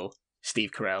Ferrell,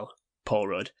 Steve Carell, Paul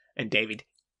Rudd, and David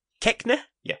Keckner.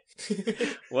 Yeah.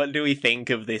 What do we think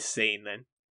of this scene then?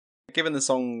 Given the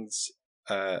songs,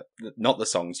 not the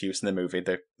songs used in the movie,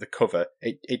 the cover,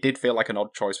 it did feel like an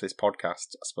odd choice for this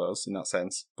podcast, I suppose, in that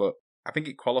sense. But I think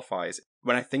it qualifies.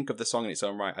 When I think of the song in its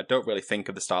own right, I don't really think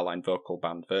of the Starline vocal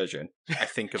band version. I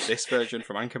think of this version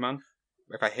from Anchorman.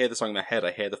 If I hear the song in my head,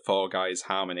 I hear the 4 guys'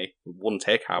 harmony, one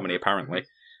take harmony apparently,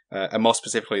 and more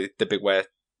specifically the bit where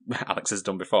Alex has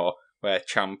done before, where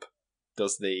Champ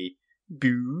does the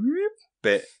boop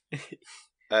bit.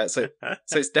 So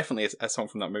it's definitely a song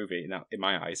from that movie in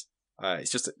my eyes.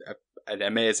 It's just an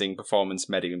amazing performance,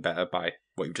 made even better by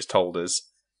what you've just told us,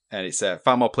 and it's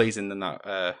far more pleasing than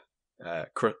that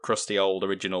crusty old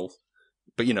original.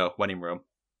 But when in Rome.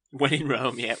 When in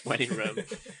Rome, yeah, when in Rome.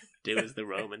 Do as the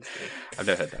Romans do. I've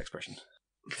never heard that expression.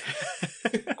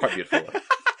 Quite beautiful though.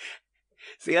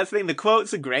 See, that's the thing. The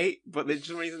quotes are great, but there's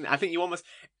some reason I think you almost.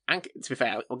 To be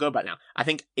fair, I'll go back now. I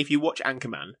think if you watch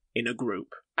Anchorman in a group,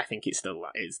 I think it's still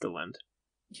land.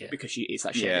 Yeah. Because it's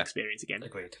that shared experience again.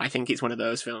 Agreed. I think it's one of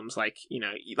those films like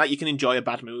you can enjoy a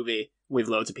bad movie with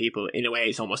loads of people. In a way,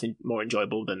 it's almost more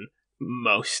enjoyable than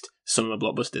most summer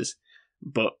blockbusters,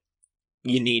 but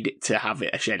you need to have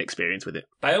a shared experience with it.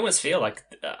 I almost feel like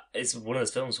it's one of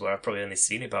those films where I've probably only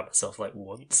seen it by myself like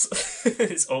once.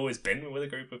 It's always been with a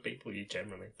group of people,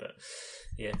 generally, but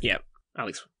yeah. Yeah,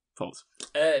 Alex, thoughts?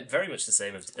 Very much the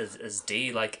same as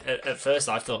D. Like at first,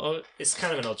 I thought, it's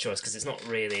kind of an odd choice because it's not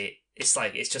really. It's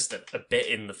like it's just a bit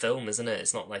in the film, isn't it?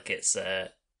 It's not like it's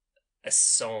a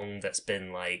song that's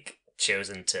been like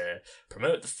chosen to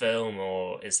promote the film,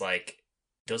 or is like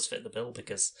does fit the bill?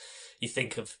 Because you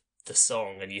think of the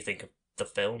song and you think of the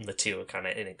film, the two are kind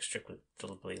of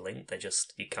inextricably linked.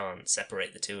 You can't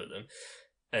separate the two of them.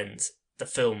 And the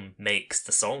film makes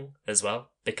the song as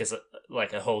well, because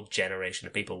like a whole generation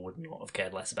of people would not have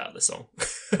cared less about the song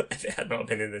if it had not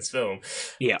been in this film.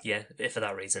 Yeah. For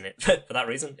that reason,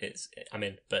 I'm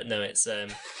in. But no, it's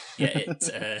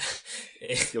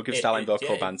You'll give Starline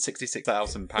Vocal Band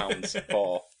 £66,000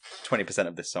 for 20%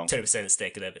 of this song. 20%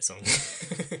 stake of their bit song.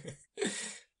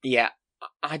 Yeah,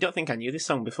 I don't think I knew this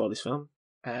song before this film.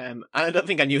 And I don't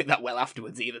think I knew it that well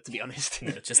afterwards either, to be honest.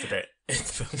 No, just a bit.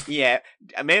 Yeah,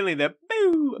 mainly the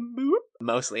boo and boo.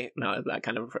 Mostly, no, that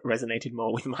kind of resonated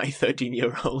more with my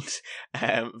 13-year-old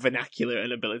vernacular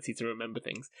and ability to remember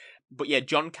things. But yeah,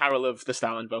 John Carroll of the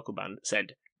Starland Vocal Band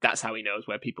said that's how he knows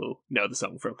where people know the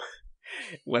song from.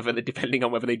 Depending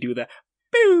on whether they do the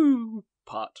boo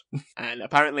part. And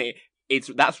apparently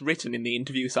that's written in the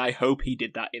interview, so I hope he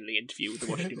did that in the interview with the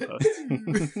Washington Post.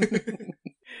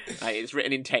 It's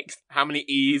written in text. How many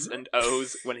E's and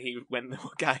O's when the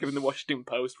guy in the Washington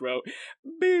Post wrote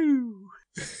 "boo"?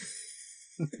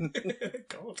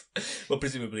 God. Well,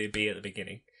 presumably a B at the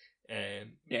beginning.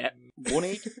 Yeah, 1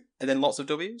 E and then lots of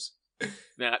W's.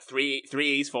 No, three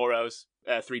E's, 4 O's,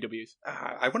 3 W's.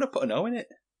 I want to put an O in it.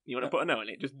 You want to put an O in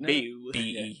it? Just No. boo.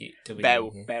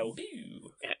 B-E-W. Bell.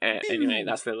 Anyway,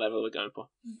 that's the level we're going for.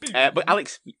 But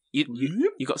Alex,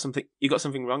 you got something. You got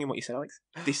something wrong in what you said, Alex.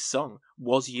 This song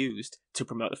was used to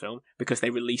promote the film because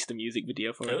they released a music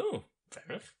video for it. Oh, fair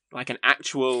enough. Like an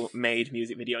actual made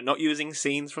music video, not using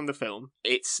scenes from the film.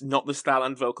 It's not the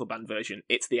Starland Vocal Band version.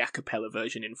 It's the a cappella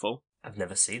version in full. I've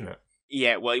never seen that.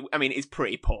 Yeah, well, I mean, it's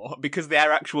pretty poor because the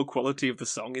actual quality of the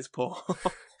song is poor.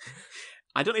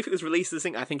 I don't know if it was released as a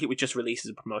thing. I think it was just released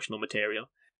as a promotional material.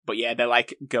 But yeah, they're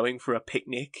like going for a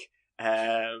picnic.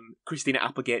 Christina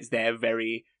Applegate's there,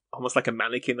 very almost like a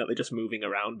mannequin that they're just moving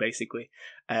around, basically.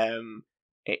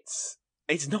 It's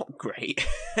not great.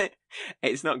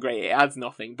 It's not great. It adds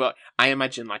nothing. But I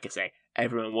imagine, like I say,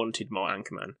 everyone wanted more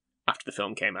Anchorman after the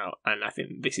film came out, and I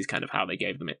think this is kind of how they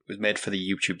gave them it. It was made for the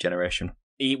YouTube generation.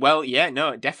 Well, yeah,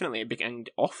 no, definitely. And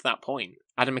off that point,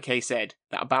 Adam McKay said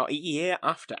that about a year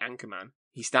after Anchorman,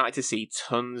 he started to see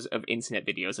tons of internet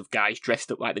videos of guys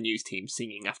dressed up like the news team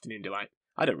singing Afternoon Delight.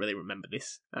 I don't really remember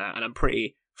this, and I'm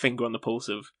pretty finger on the pulse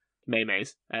of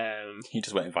Maymays. He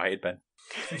just weren't invited, Ben.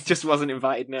 Just wasn't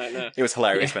invited, no. It was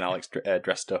hilarious when Alex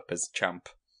dressed up as Champ.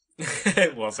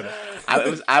 It wasn't.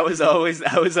 I was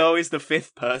always the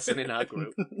fifth person in our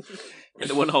group,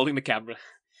 the one holding the camera.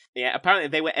 Yeah, apparently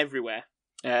they were everywhere,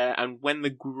 and when the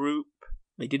group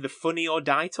they did the Funny or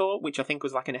Die tour, which I think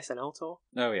was like an SNL tour.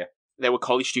 Oh yeah. There were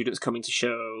college students coming to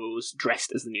shows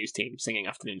dressed as the news team singing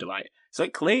Afternoon Delight. So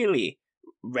it clearly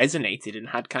resonated and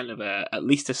had kind of at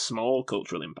least a small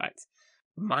cultural impact.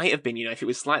 Might have been, if it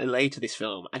was slightly later this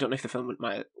film, I don't know if the film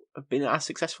might have been as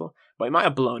successful, but it might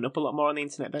have blown up a lot more on the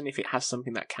internet then if it has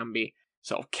something that can be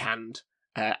sort of canned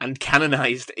and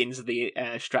canonized into the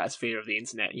stratosphere of the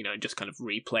internet, just kind of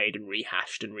replayed and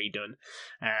rehashed and redone.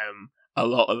 A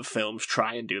lot of films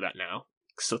try and do that now.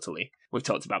 Subtly. We've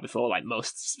talked about before, like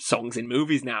most songs in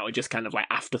movies now are just kind of like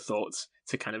afterthoughts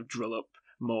to kind of drill up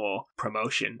more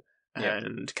promotion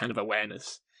and kind of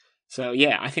awareness. So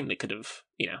yeah, I think they could have,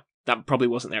 that probably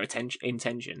wasn't their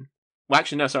intention. Well,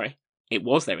 actually, no, sorry. It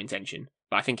was their intention,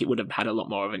 but I think it would have had a lot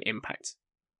more of an impact.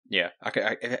 Yeah, I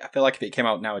feel like if it came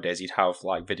out nowadays, you'd have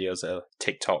like videos of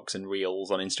TikToks and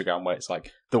Reels on Instagram where it's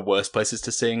like the worst places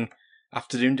to sing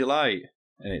Afternoon Delight.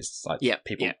 And it's like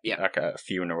people like at a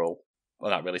funeral. Or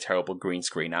that really terrible green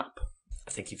screen app. I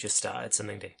think you've just started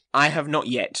something, D. I have not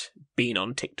yet been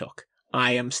on TikTok.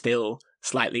 I am still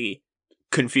slightly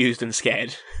confused and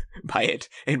scared by it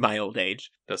in my old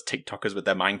age. Those TikTokers with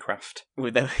their Minecraft.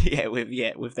 With their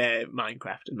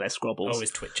Minecraft and their scribbles. Always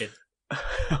twitching.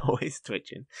 Always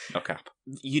twitching. No cap.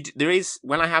 There is,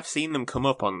 when I have seen them come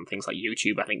up on things like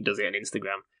YouTube, I think does it on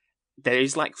Instagram, there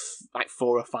is like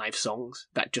 4 or 5 songs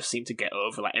that just seem to get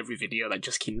over like every video that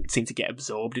just seem to get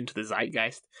absorbed into the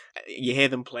zeitgeist. You hear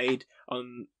them played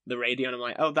on the radio and I'm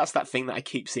like, oh, that's that thing that I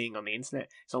keep seeing on the internet.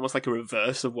 It's almost like a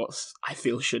reverse of what I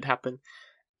feel should happen.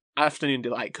 Afternoon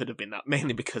Delight could have been that,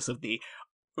 mainly because of the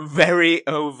very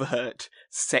overt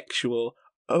sexual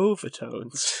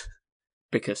overtones.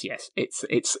 Because yes, it's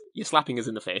you're slapping us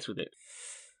in the face with it.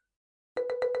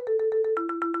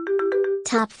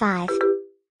 Top 5.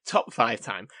 Top 5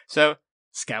 time. So,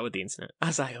 scoured the internet,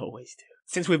 as I always do.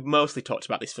 Since we've mostly talked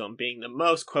about this film being the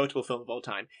most quotable film of all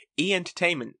time, E!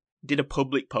 Entertainment did a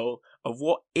public poll of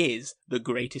what is the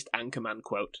greatest Anchorman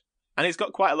quote. And it's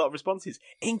got quite a lot of responses,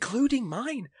 including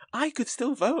mine. I could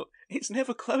still vote. It's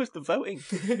never closed the voting.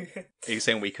 Are you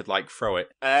saying we could, like, throw it?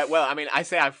 Well, I mean, I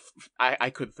say I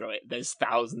could throw it. There's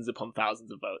thousands upon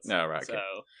thousands of votes. No, right, okay. So,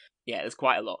 yeah, there's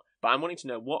quite a lot. But I'm wanting to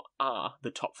know what are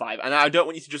the top 5. And I don't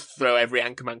want you to just throw every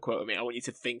Anchorman quote at me. I want you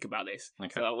to think about this.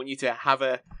 Okay. So I want you to have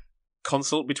a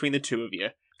consult between the two of you,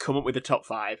 come up with the top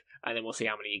 5, and then we'll see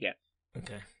how many you get.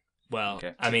 Okay. Well,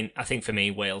 Okay. I mean, I think for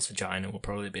me, Whale's Vagina will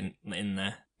probably be in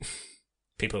there.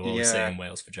 People are always Yeah. saying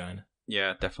Whale's Vagina.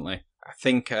 Yeah, definitely. I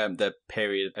think the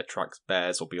period attracts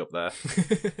bears will be up there.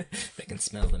 They can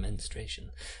smell the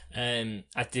menstruation. Ben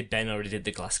already did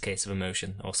the Glass Case of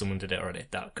Emotion, or someone did it already.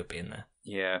 That could be in there.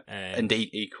 Yeah, and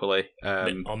equally,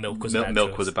 or Milk was Milk a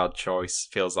bad was a choice. bad choice.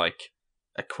 Feels like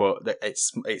a quote that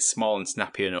it's small and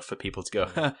snappy enough for people to go,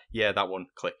 huh, yeah, that one,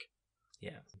 click.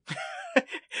 Yeah.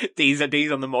 These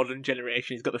on the modern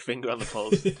generation. He's got the finger on the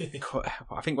pulse.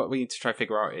 I think what we need to try to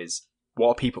figure out is what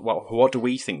are people. What do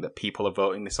we think that people are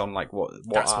voting this on? Like what?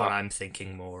 That's what I'm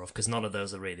thinking more of, because none of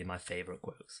those are really my favourite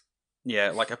quotes. Yeah,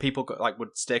 like are people like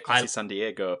would Stay Classy San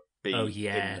Diego be? Oh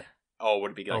yeah. Or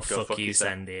would it be like Go Go fuck you, San?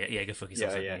 San Diego. Yeah, go fuck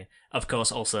yourself, Yeah, San yeah. Diego. Of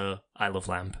course, also I Love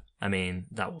Lamp. I mean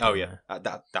that. Will Oh be yeah, there.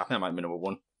 that I think that might be number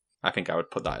 1. I think I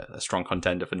would put that a strong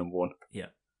contender for number 1. Yeah.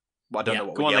 But I don't Yeah. know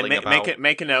what Go we're on, yelling then, about.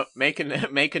 make a note. Make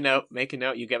a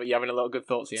note. You're having a lot of good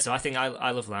thoughts here. So I think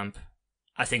I Love Lamp.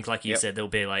 I think, like you Yep. said, there'll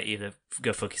be like either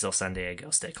Go Fuck Yourself San Diego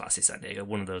or Stay Classy San Diego.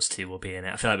 One of those two will be in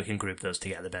it. I feel like we can group those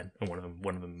together, Ben, and one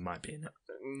of them might be in it.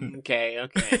 Okay.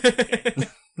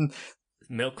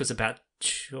 Milk was a bad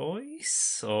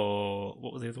choice, or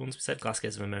what were the other ones we said? Glass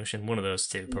Case of Emotion. One of those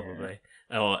two, probably.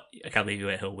 Or I Can't Leave You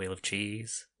at Whole Wheel of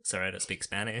Cheese. Sorry, I don't speak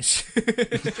Spanish.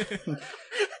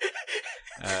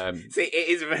 See, it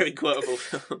is a very quotable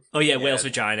film. Oh yeah, Whale's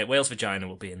Vagina. Whale's Vagina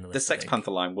will be in the list. The I Sex think.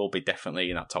 Panther line will be definitely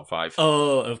in that top 5.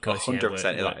 Oh, of course,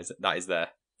 100% that is there.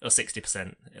 Or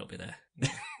 60%, it'll be there.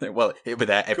 Well, it'll be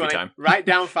there Go every on, time. Write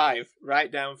down 5.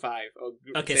 Or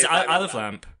Okay, say so 5 I out Love loud.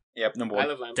 Lamp. Yep, number I 1.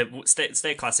 Love Lamp.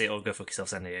 Stay Classy or Go Fuck Yourself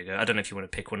San Diego. I don't know if you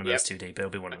want to pick one of those two deep, but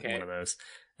it'll be one Okay. of those.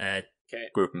 Okay.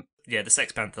 Group 'em. Yeah, the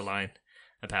Sex Panther line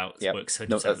about Yep. works 100%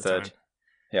 No, of the third. time.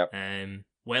 Yep.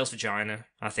 Whale's Vagina,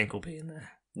 I think, will be in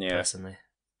there, Yeah. personally.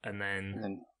 And then And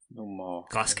then no more.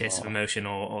 Glass no Case of more. Emotion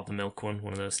or the Milk one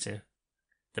of those two.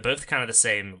 They're both kind of the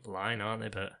same line, aren't they?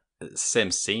 But It's the same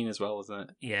scene as well,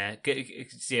 isn't it? yeah,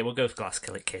 we'll go with Glass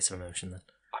Case of Emotion then.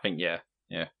 I think, yeah.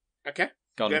 Okay.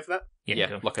 Go on. Go for that. Yeah,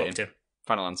 go, lock it locked in.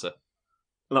 Final answer.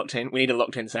 Locked in. We need a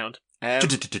locked in sound.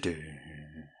 The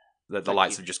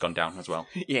lights have just gone down as well.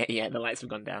 Yeah, the lights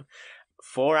have gone down.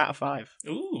 4 out of 5.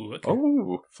 Ooh, okay.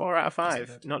 Oh, 4 out of 5.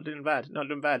 bad. Not doing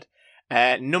bad.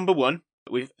 Number 1,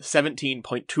 with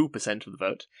 17.2% of the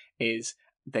vote, is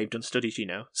they've done studies,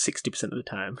 60% of the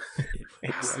time.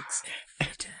 It works.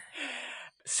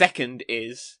 Second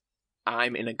is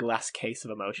I'm in a Glass Case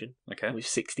of Emotion, okay. with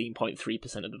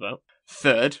 16.3% of the vote.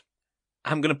 Third,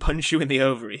 I'm going to punch you in the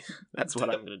ovary. That's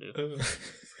what I'm going to do.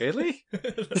 Really?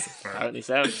 Apparently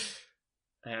so.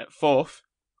 Fourth,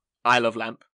 I Love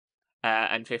Lamp.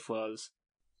 And fifth was,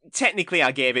 technically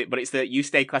I gave it, but it's the You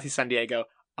Stay Classy San Diego,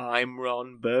 I'm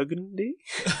Ron Burgundy.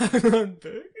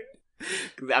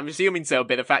 I'm assuming so,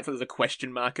 but the fact that there's a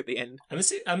question mark at the end.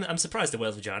 I'm surprised the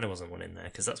Whale's Vagina wasn't one in there,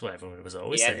 because that's what everyone was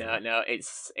always Yeah, saying. no,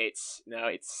 it's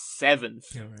seventh.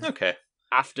 All right. Okay.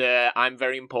 After I'm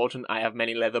very important, I have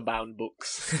many leather-bound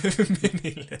books.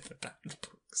 Many leather-bound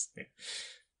books. Yeah.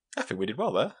 I think we did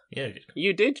well there. Yeah, you did.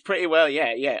 You did pretty well,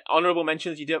 yeah. Honourable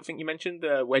mentions, you don't think you mentioned?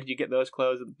 Where did you get those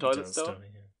clothes at the toilet store?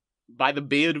 Yeah. By the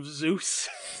beard of Zeus.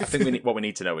 I think what we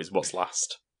need to know is what's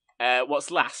last.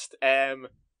 What's last?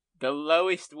 The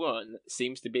lowest one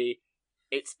seems to be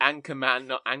it's Anchorman,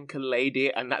 not Anchor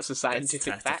Lady, and that's a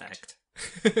scientific fact.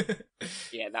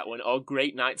 Yeah, that one. Or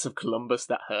Great Knights of Columbus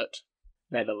That Hurt.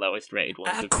 They're the lowest rated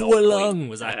ones. Aqualung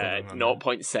was Aqualung.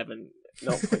 0.7.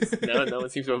 No one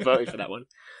seems to have voted for that one.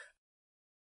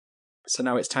 So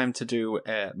now it's time to do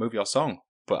movie or song,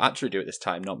 but actually do it this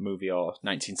time, not movie or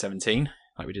 1917,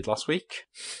 like we did last week.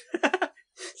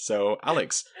 So,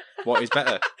 Alex, what is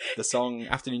better? The song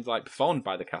Afternoon Delight performed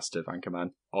by the cast of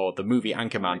Anchorman, or the movie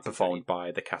Anchorman performed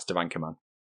by the cast of Anchorman?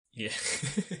 Yeah.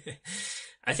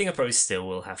 I think I probably still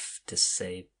will have to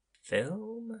say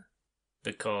film,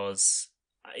 because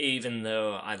even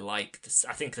though I like this,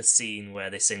 I think the scene where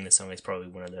they sing the song is probably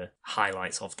one of the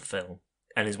highlights of the film,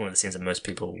 and is one of the scenes that most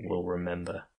people will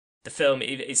remember. The film,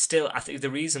 it's still, I think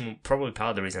probably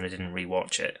part of the reason I didn't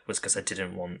rewatch it was because I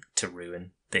didn't want to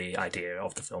ruin the idea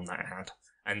of the film that I had.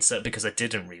 And so, because I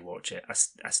didn't rewatch it,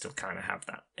 I still kind of have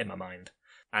that in my mind.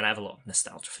 And I have a lot of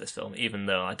nostalgia for this film, even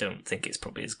though I don't think it's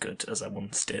probably as good as I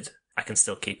once did. I can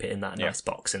still keep it in that nice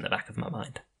box in the back of my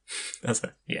mind. I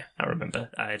remember.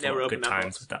 I had a lot of good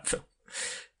times with that film.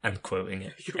 And quoting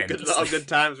it. You had a lot of good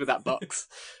times with that box.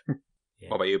 Yeah.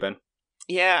 What about you, Ben?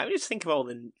 Yeah, I just think of all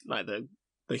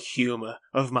the humour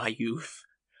of my youth,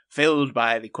 filled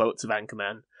by the quotes of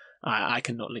Anchorman. I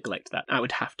cannot neglect that. I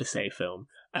would have to say film.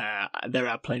 There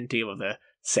are plenty of other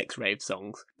sex rave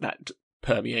songs that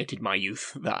permeated my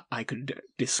youth that I could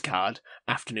discard.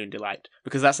 Afternoon Delight.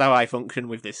 Because that's how I function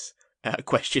with this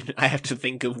question. I have to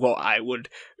think of what I would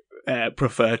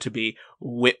prefer to be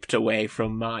whipped away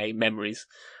from my memories.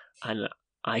 And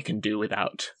I can do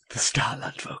without the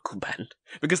Starland vocal band.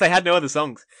 Because they had no other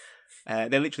songs.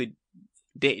 They literally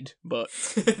did, but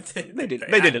they didn't. They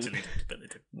didn't. But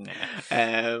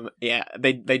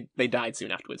they didn't. They died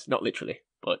soon afterwards. Not literally,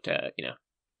 but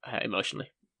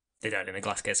emotionally. They died in a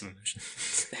glass case of emotion.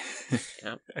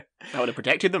 Yeah, that would have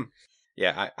protected them.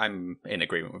 Yeah, I'm in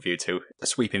agreement with you too. A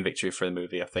sweeping victory for the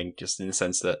movie, I think, just in the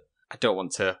sense that I don't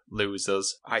want to lose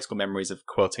those high school memories of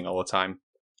quoting all the time,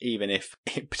 even if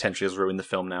it potentially has ruined the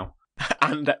film now.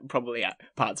 And probably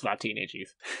parts of our teenage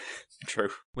youth. True.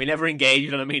 We never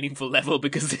engaged on a meaningful level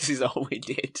because this is all we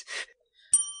did.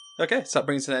 Okay, so that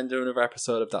brings an end to another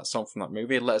episode of That Song from That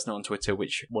Movie. Let us know on Twitter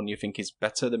which one you think is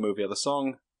better, the movie or the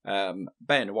song.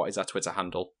 Ben, what is our Twitter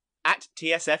handle? At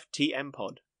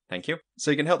TSFTMPod. Thank you.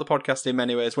 So you can help the podcast in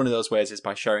many ways. One of those ways is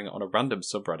by sharing it on a random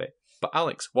subreddit. But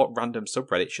Alex, what random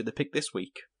subreddit should they pick this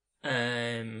week?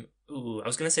 I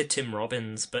was going to say Tim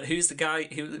Robbins, but who's the guy?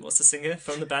 What's the singer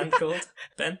from the band called?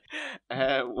 Ben?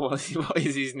 What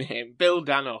is his name? Bill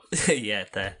Danoff. Yeah,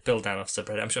 there. Bill Danoff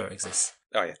subreddit. I'm sure it exists.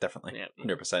 Oh yeah, definitely. Yeah.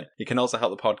 100%. You can also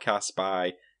help the podcast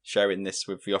by sharing this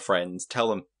with your friends. Tell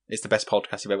them it's the best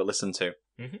podcast you've ever listened to.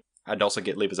 Mm-hmm. And also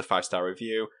leave us a 5-star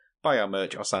review, buy our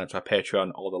merch, or sign up to our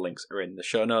Patreon. All the links are in the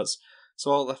show notes. So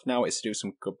all left now is to do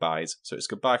some goodbyes. So it's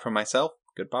goodbye from myself,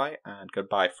 goodbye, and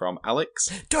goodbye from Alex.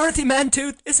 Dorothy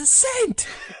Mantooth is a saint!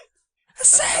 A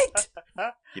saint!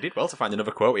 You did well to find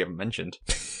another quote we haven't mentioned.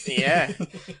 Yeah.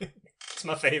 It's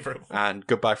my favourite one. And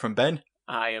goodbye from Ben.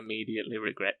 I immediately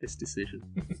regret this decision.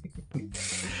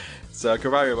 So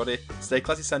goodbye everybody. Stay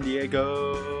classy, San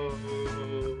Diego.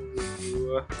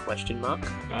 Question mark?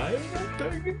 I'm not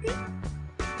doing it.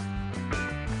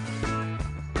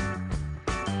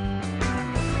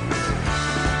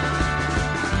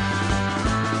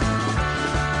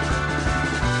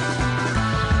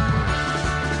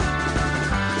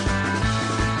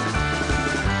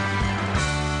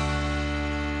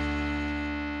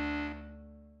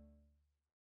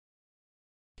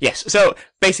 Yes, so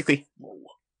basically...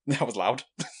 That was loud.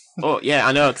 Oh, yeah,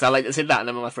 I know, because I like to say that and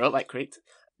then my throat like creaked.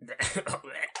 Is that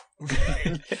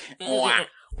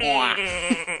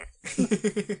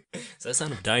the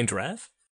sound of dying giraffe?